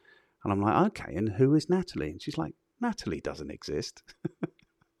emails." And I'm like, "Okay, and who is Natalie?" And she's like, "Natalie doesn't exist."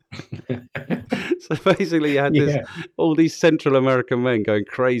 So basically you had all these Central American men going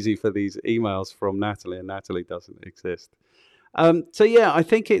crazy for these emails from Natalie, and Natalie doesn't exist. So yeah, I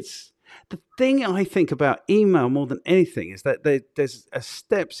think it's the thing I think about email more than anything is that there's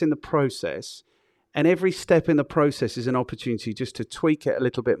steps in the process, and every step in the process is an opportunity just to tweak it a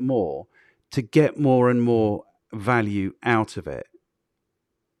little bit more to get more and more value out of it.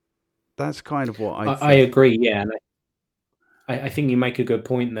 That's kind of what I think. I agree, yeah. And I think you make a good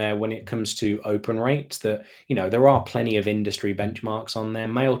point there when it comes to open rates, that, there are plenty of industry benchmarks on there.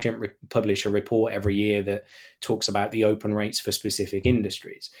 MailChimp publish a report every year that talks about the open rates for specific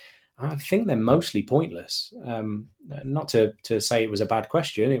industries. I think they're mostly pointless. Not to say it was a bad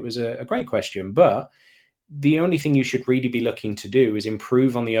question. It was a great question, but the only thing you should really be looking to do is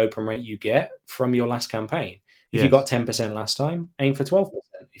improve on the open rate you get from your last campaign. If you got 10% last time, aim for 12%.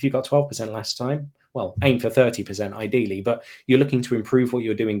 If you got 12% last time, well, aim for 30% ideally, but you're looking to improve what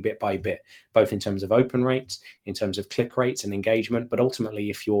you're doing bit by bit, both in terms of open rates, in terms of click rates and engagement. But ultimately,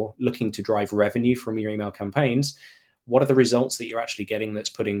 if you're looking to drive revenue from your email campaigns, what are the results that you're actually getting that's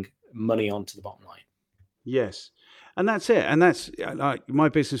putting money onto the bottom line? Yes. And that's it. And that's my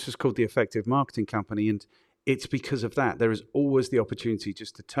business was called the Effective Marketing Company. And it's because of that. There is always the opportunity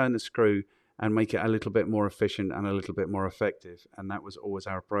just to turn the screw and make it a little bit more efficient and a little bit more effective. And that was always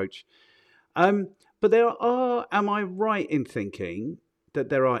our approach. But am I right in thinking that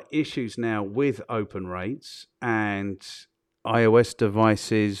there are issues now with open rates and iOS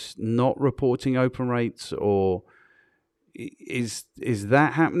devices not reporting open rates, or is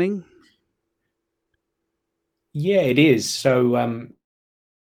that happening? Yeah, it is. So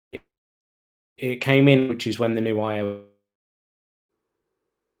it came in, which is when the new iOS,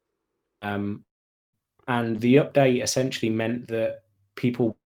 and the update essentially meant that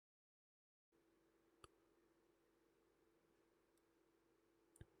people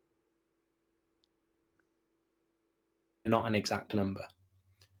not an exact number.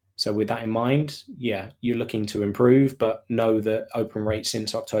 So with that in mind, yeah, you're looking to improve, but know that open rates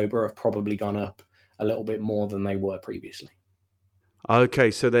since October have probably gone up a little bit more than they were previously. Okay,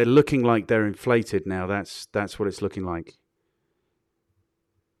 so they're looking like they're inflated now. That's what it's looking like.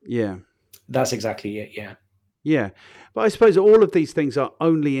 Yeah. That's exactly it, yeah. Yeah. But I suppose all of these things are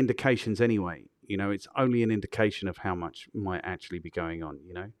only indications anyway. It's only an indication of how much might actually be going on,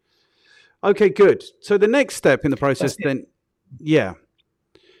 Okay, good. So the next step in the process then, yeah.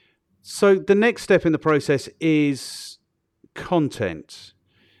 So the next step in the process is content.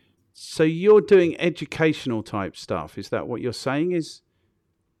 So you're doing educational type stuff. Is that what you're saying is?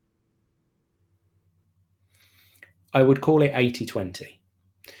 I would call it 80-20.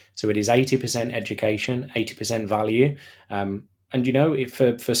 So it is 80% education, 80% value. And if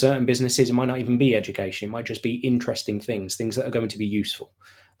for certain businesses, it might not even be education. It might just be interesting things that are going to be useful.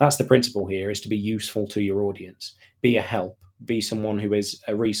 That's the principle here, is to be useful to your audience. Be a help. Be someone who is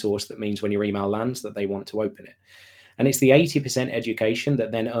a resource that means when your email lands that they want to open it. And it's the 80% education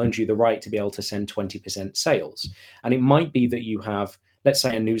that then earns you the right to be able to send 20% sales. And it might be that you have, let's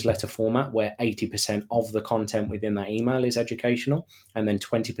say, a newsletter format where 80% of the content within that email is educational, and then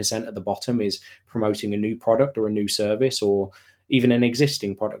 20% at the bottom is promoting a new product or a new service, or even an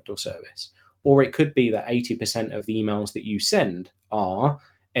existing product or service. Or it could be that 80% of the emails that you send are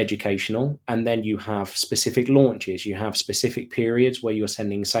educational, and then you have specific launches, you have specific periods where you're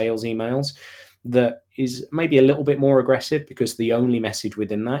sending sales emails that is maybe a little bit more aggressive, because the only message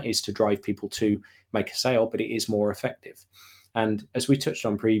within that is to drive people to make a sale, but it is more effective. And as we touched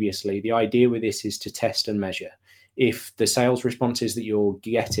on previously, the idea with this is to test and measure. If the sales responses that you're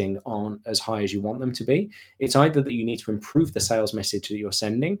getting aren't as high as you want them to be, it's either that you need to improve the sales message that you're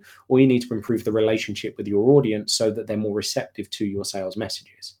sending, or you need to improve the relationship with your audience so that they're more receptive to your sales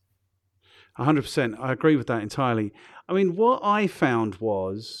messages. 100%. I agree with that entirely. I mean, what I found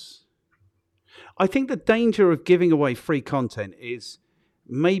was, I think the danger of giving away free content is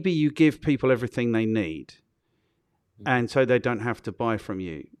maybe you give people everything they need, and so they don't have to buy from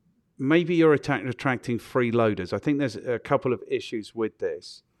you. Maybe you're attracting freeloaders. I think there's a couple of issues with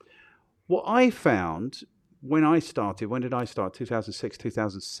this. What I found when I started, 2006,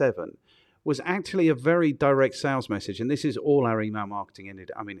 2007, was actually a very direct sales message. And this is all our email marketing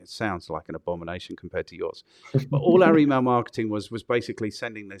ended. I mean, it sounds like an abomination compared to yours, but all our email marketing was basically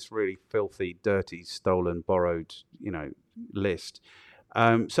sending this really filthy, dirty, stolen, borrowed, list.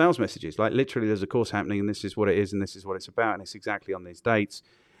 Sales messages, like literally there's a course happening and this is what it is and this is what it's about and it's exactly on these dates.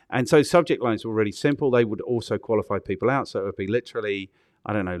 And so subject lines were really simple. They would also qualify people out. So it would be literally,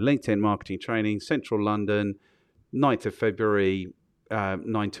 LinkedIn marketing training, Central London, 9th of February,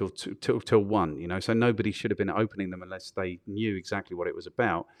 9 till 1, so nobody should have been opening them unless they knew exactly what it was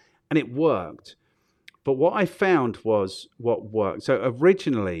about. And it worked. But what I found was what worked. So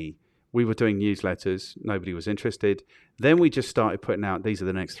originally we were doing newsletters. Nobody was interested. Then we just started putting out, these are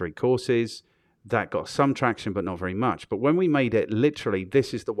the next 3 courses. That got some traction, but not very much. But when we made it literally,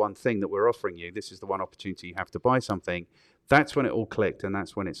 this is the one thing that we're offering you, this is the one opportunity you have to buy something, that's when it all clicked and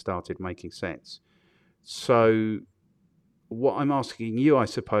that's when it started making sense. So what I'm asking you, I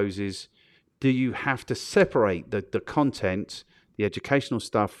suppose, is do you have to separate the content, the educational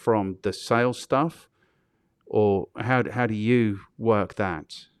stuff from the sales stuff? Or how do you work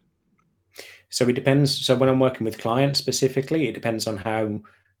that? So it depends. So when I'm working with clients specifically, it depends on how,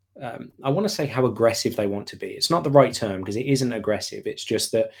 I want to say how aggressive they want to be. It's not the right term because it isn't aggressive. It's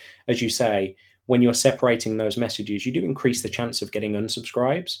just that, as you say, when you're separating those messages, you do increase the chance of getting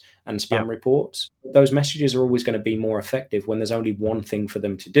unsubscribes and spam reports. Those messages are always going to be more effective when there's only one thing for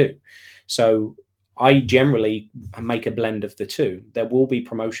them to do. So I generally make a blend of the two. There will be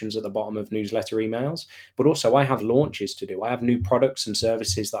promotions at the bottom of newsletter emails, but also I have launches to do. I have new products and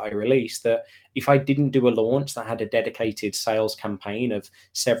services that I release that if I didn't do a launch that had a dedicated sales campaign of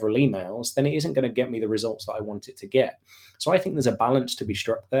several emails, then it isn't going to get me the results that I want it to get. So I think there's a balance to be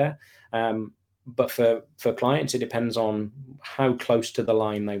struck there. But for clients, it depends on how close to the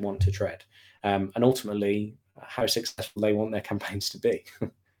line they want to tread, and ultimately how successful they want their campaigns to be.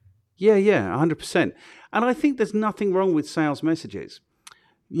 Yeah, 100%. And I think there's nothing wrong with sales messages.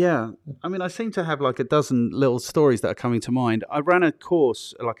 Yeah, I mean, I seem to have like a dozen little stories that are coming to mind. I ran a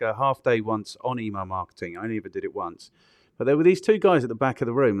course, like a half day once on email marketing. I only ever did it once. But there were these 2 guys at the back of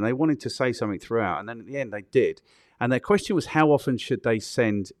the room and they wanted to say something throughout. And then at the end they did. And their question was, how often should they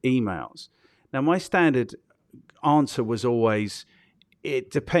send emails? Now, my standard answer was always,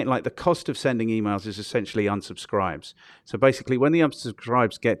 it depends, like the cost of sending emails is essentially unsubscribes. So basically, when the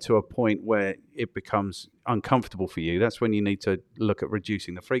unsubscribes get to a point where it becomes uncomfortable for you, that's when you need to look at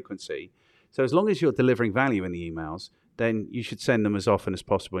reducing the frequency. So as long as you're delivering value in the emails, then you should send them as often as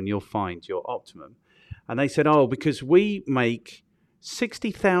possible and you'll find your optimum. And they said, because we make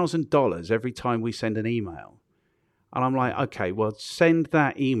 $60,000 every time we send an email. And I'm like, okay, well, send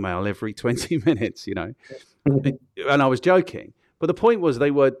that email every 20 minutes, And I was joking. But the point was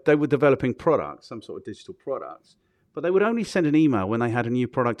they were developing products, some sort of digital products, but they would only send an email when they had a new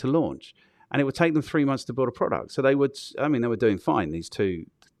product to launch. and it would take them 3 months to build a product. So they were doing fine. These two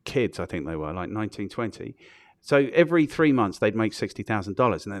kids, I think they were like 19, 20. So every 3 months they'd make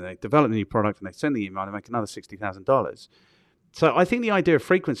 $60,000, and then they develop a new product and they send the email and make another $60,000. So I think the idea of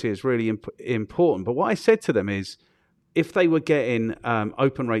frequency is really important. But what I said to them is, if they were getting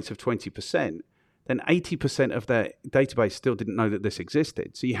open rates of 20%, then 80% of their database still didn't know that this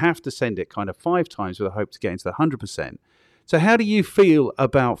existed. So you have to send it kind of 5 times with a hope to get into the 100%. So how do you feel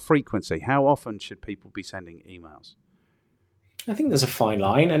about frequency? How often should people be sending emails? I think there's a fine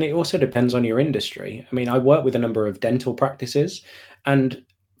line, and it also depends on your industry. I mean, I work with a number of dental practices, and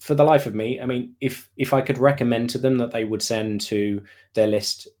for the life of me, I mean, if I could recommend to them that they would send to their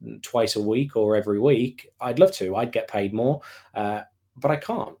list twice a week or every week, I'd love to. I'd get paid more, but I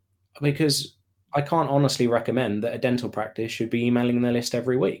can't, because I can't honestly recommend that a dental practice should be emailing their list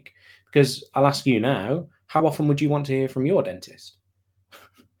every week. Because I'll ask you now, how often would you want to hear from your dentist?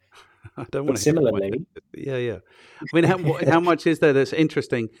 I don't But want to hear from my similarly, dentist. Yeah. I mean, how much is there that's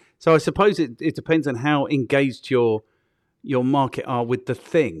interesting? So I suppose it depends on how engaged your market are with the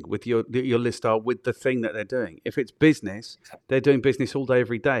thing, with your list are with the thing that they're doing. If it's business, they're doing business all day,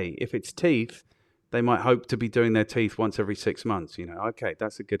 every day. If it's teeth, they might hope to be doing their teeth once every 6 months. Okay,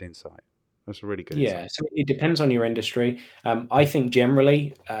 that's a good insight. That's a really good yeah, insight. so it depends on your industry. I think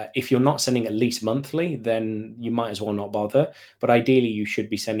generally, if you're not sending at least monthly, then you might as well not bother. But ideally, you should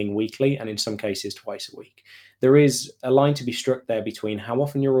be sending weekly, and in some cases, twice a week. There is a line to be struck there between how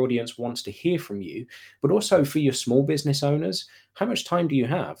often your audience wants to hear from you, but also for your small business owners, how much time do you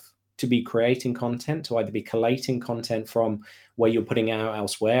have to be creating content, to either be collating content from where you're putting out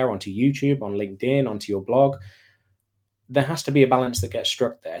elsewhere onto YouTube, on LinkedIn, onto your blog? There has to be a balance that gets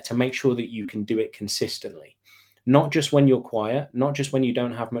struck there to make sure that you can do it consistently. Not just when you're quiet, not just when you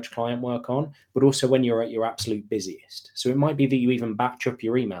don't have much client work on, but also when you're at your absolute busiest. So it might be that you even batch up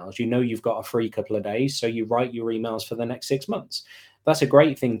your emails. You know you've got a free couple of days, so you write your emails for the next 6 months. That's a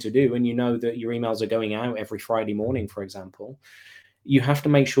great thing to do, and you know that your emails are going out every Friday morning, for example. You have to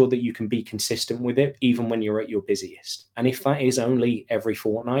make sure that you can be consistent with it, even when you're at your busiest. And if that is only every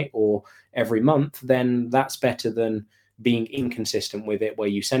fortnight or every month, then that's better than being inconsistent with it, where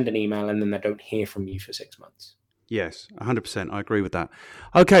you send an email and then they don't hear from you for 6 months. Yes, 100%. I agree with that.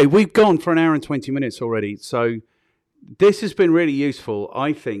 Okay, we've gone for an hour and 20 minutes already. So this has been really useful,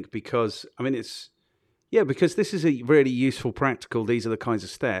 I think, because because this is a really useful, practical. These are the kinds of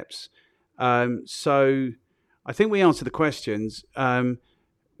steps. So I think we answered the questions.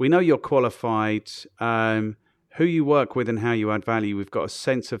 We know you're qualified, who you work with and how you add value. We've got a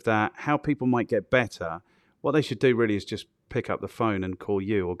sense of that, how people might get better. What they should do really is just pick up the phone and call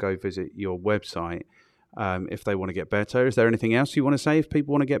you, or go visit your website if they want to get better. Is there anything else you want to say if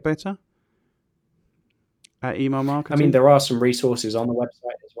people want to get better at email marketing? I mean, there are some resources on the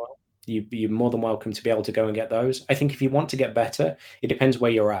website as well. You're more than welcome to be able to go and get those. I think if you want to get better, it depends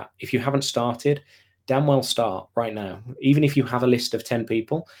where you're at. If you haven't started, damn well start right now. Even if you have a list of 10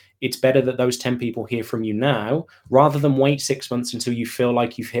 people, it's better that those 10 people hear from you now, rather than wait 6 months until you feel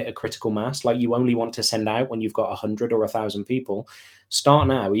like you've hit a critical mass, like you only want to send out when you've got 100 or 1,000 people. Start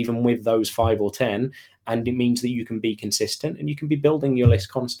now, even with those 5 or 10, and it means that you can be consistent and you can be building your list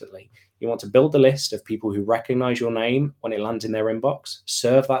constantly. You want to build a list of people who recognize your name when it lands in their inbox,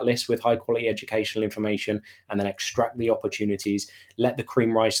 serve that list with high quality educational information, and then extract the opportunities. Let the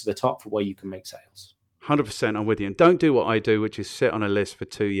cream rise to the top for where you can make sales. 100%, I'm with you. And don't do what I do, which is sit on a list for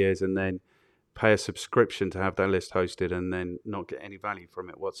 2 years and then pay a subscription to have that list hosted and then not get any value from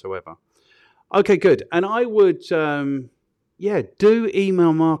it whatsoever. Okay, good. And I would, do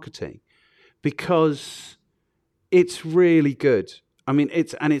email marketing, because it's really good. I mean,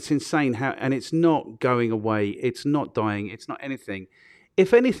 it's insane and it's not going away. It's not dying. It's not anything.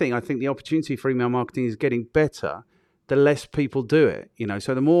 If anything, I think the opportunity for email marketing is getting better the less people do it.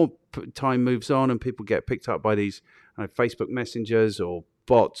 So the more time moves on and people get picked up by these Facebook messengers or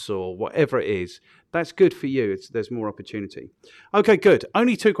bots or whatever it is, that's good for you. There's more opportunity. Okay, good.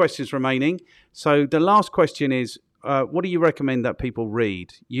 Only 2 questions remaining. So the last question is, what do you recommend that people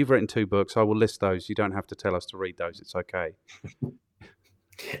read? You've written 2 books. I will list those. You don't have to tell us to read those. It's okay.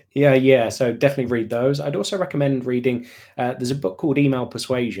 Yeah. So definitely read those. I'd also recommend reading, there's a book called Email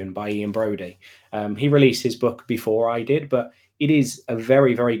Persuasion by Ian Brody. He released his book before I did, but it is a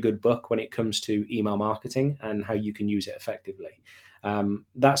very, very good book when it comes to email marketing and how you can use it effectively.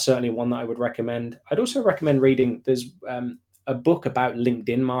 That's certainly one that I would recommend. I'd also recommend reading, there's a book about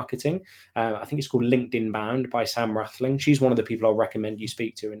LinkedIn marketing. I think it's called LinkedIn Bound by Sam Rathling. She's one of the people I'll recommend you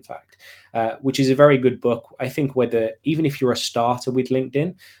speak to, in fact, which is a very good book. I think even if you're a starter with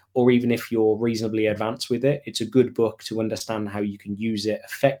LinkedIn, or even if you're reasonably advanced with it, it's a good book to understand how you can use it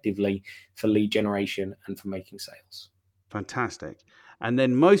effectively for lead generation and for making sales. Fantastic. And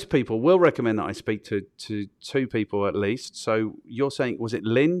then most people will recommend that I speak to two people at least. So you're saying, was it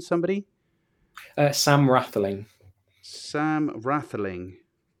Lynn, somebody? Sam Rathling. Sam Rathling.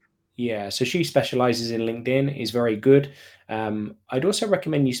 Yeah, so she specializes in LinkedIn, is very good. I'd also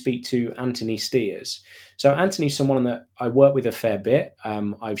recommend you speak to Anthony Steers. So Anthony's someone that I work with a fair bit.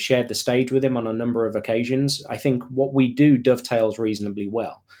 I've shared the stage with him on a number of occasions. I think what we do dovetails reasonably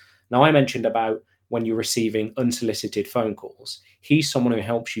well. Now, I mentioned about when you're receiving unsolicited phone calls. He's someone who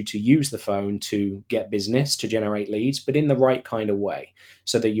helps you to use the phone to get business, to generate leads, but in the right kind of way,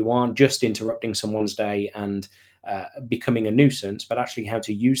 so that you aren't just interrupting someone's day and becoming a nuisance, but actually how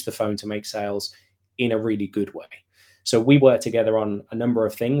to use the phone to make sales in a really good way. So we work together on a number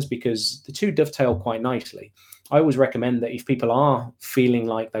of things because the two dovetail quite nicely. I always recommend that if people are feeling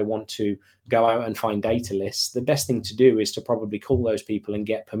like they want to go out and find data lists, the best thing to do is to probably call those people and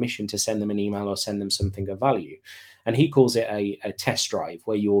get permission to send them an email or send them something of value. And he calls it a test drive,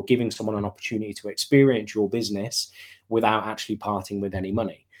 where you're giving someone an opportunity to experience your business without actually parting with any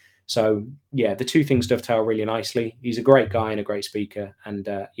money. So yeah, the two things dovetail really nicely. He's a great guy and a great speaker. And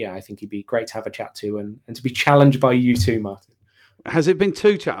I think he'd be great to have a chat to and to be challenged by you too, Martin. Has it been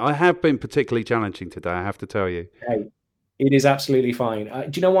too I have been particularly challenging today, I have to tell you. Hey, it is absolutely fine.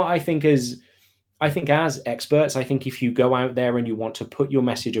 Do you know what I think as experts, I think if you go out there and you want to put your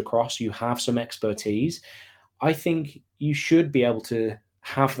message across, you have some expertise, I think you should be able to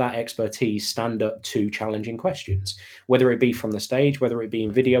have that expertise stand up to challenging questions, whether it be from the stage, whether it be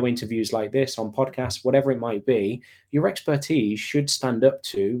in video interviews like this, on podcasts, whatever it might be. Your expertise should stand up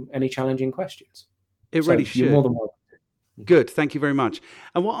to any challenging questions. It really should. You're more than welcome. Good. Thank you very much.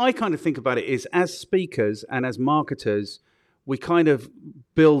 And what I kind of think about it is, as speakers and as marketers, we kind of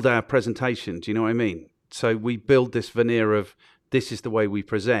build our presentation. Do you know what I mean? So we build this veneer of this is the way we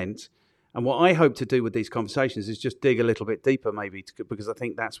present. And what I hope to do with these conversations is just dig a little bit deeper, maybe, because I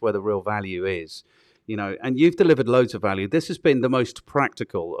think that's where the real value is. You know, and you've delivered loads of value. This has been the most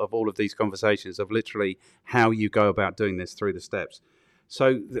practical of all of these conversations, of literally how you go about doing this through the steps.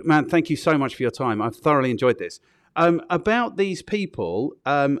 So, man, thank you so much for your time. I've thoroughly enjoyed this. About these people,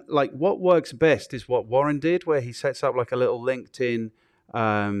 like what works best is what Warren did, where he sets up like a little LinkedIn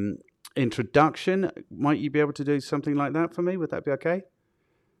introduction. Might you be able to do something like that for me? Would that be okay?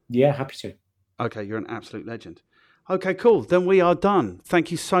 Yeah, happy to. Okay, you're an absolute legend. Okay, cool. Then we are done. Thank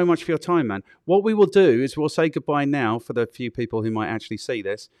you so much for your time, man. What we will do is we'll say goodbye now for the few people who might actually see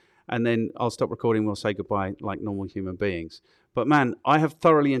this, and then I'll stop recording. We'll say goodbye like normal human beings. But man, I have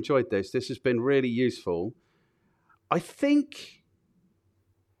thoroughly enjoyed this. This has been really useful. I think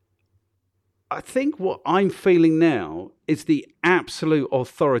what I'm feeling now is the absolute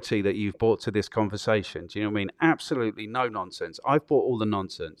authority that you've brought to this conversation. Do you know what I mean? Absolutely no nonsense. I've brought all the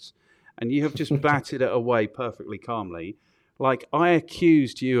nonsense, and you have just batted it away perfectly calmly. Like, I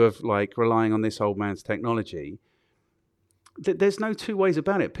accused you of like relying on this old man's technology. There's no two ways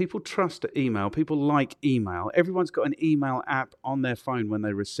about it. People trust email. People like email. Everyone's got an email app on their phone when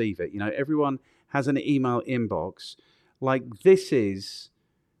they receive it. You know, everyone has an email inbox. Like, this is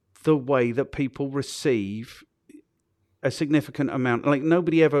the way that people receive a significant amount. Like,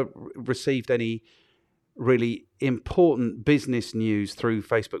 nobody ever received any really important business news through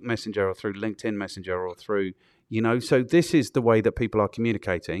Facebook Messenger or through LinkedIn Messenger or through, you know, so this is the way that people are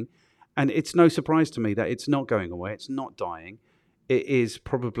communicating. And it's no surprise to me that it's not going away. It's not dying. It is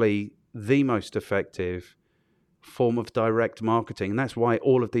probably the most effective form of direct marketing. And that's why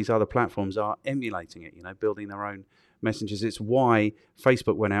all of these other platforms are emulating it, you know, building their own messengers. It's why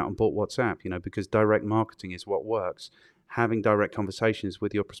Facebook went out and bought WhatsApp, you know, because direct marketing is what works. Having direct conversations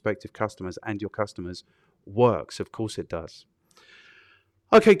with your prospective customers and your customers works. Of course it does.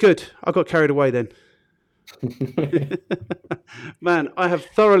 Okay, good. I got carried away then. Man, I have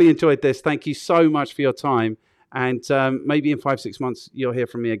thoroughly enjoyed this. Thank you so much for your time. And maybe in 5-6 months, you'll hear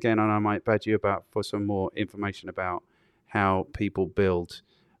from me again, and I might badge you about for some more information about how people build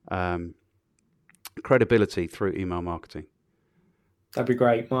credibility through email marketing. That'd be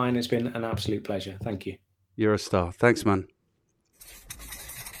great. Mine has been an absolute pleasure. Thank you. You're a star. Thanks, man.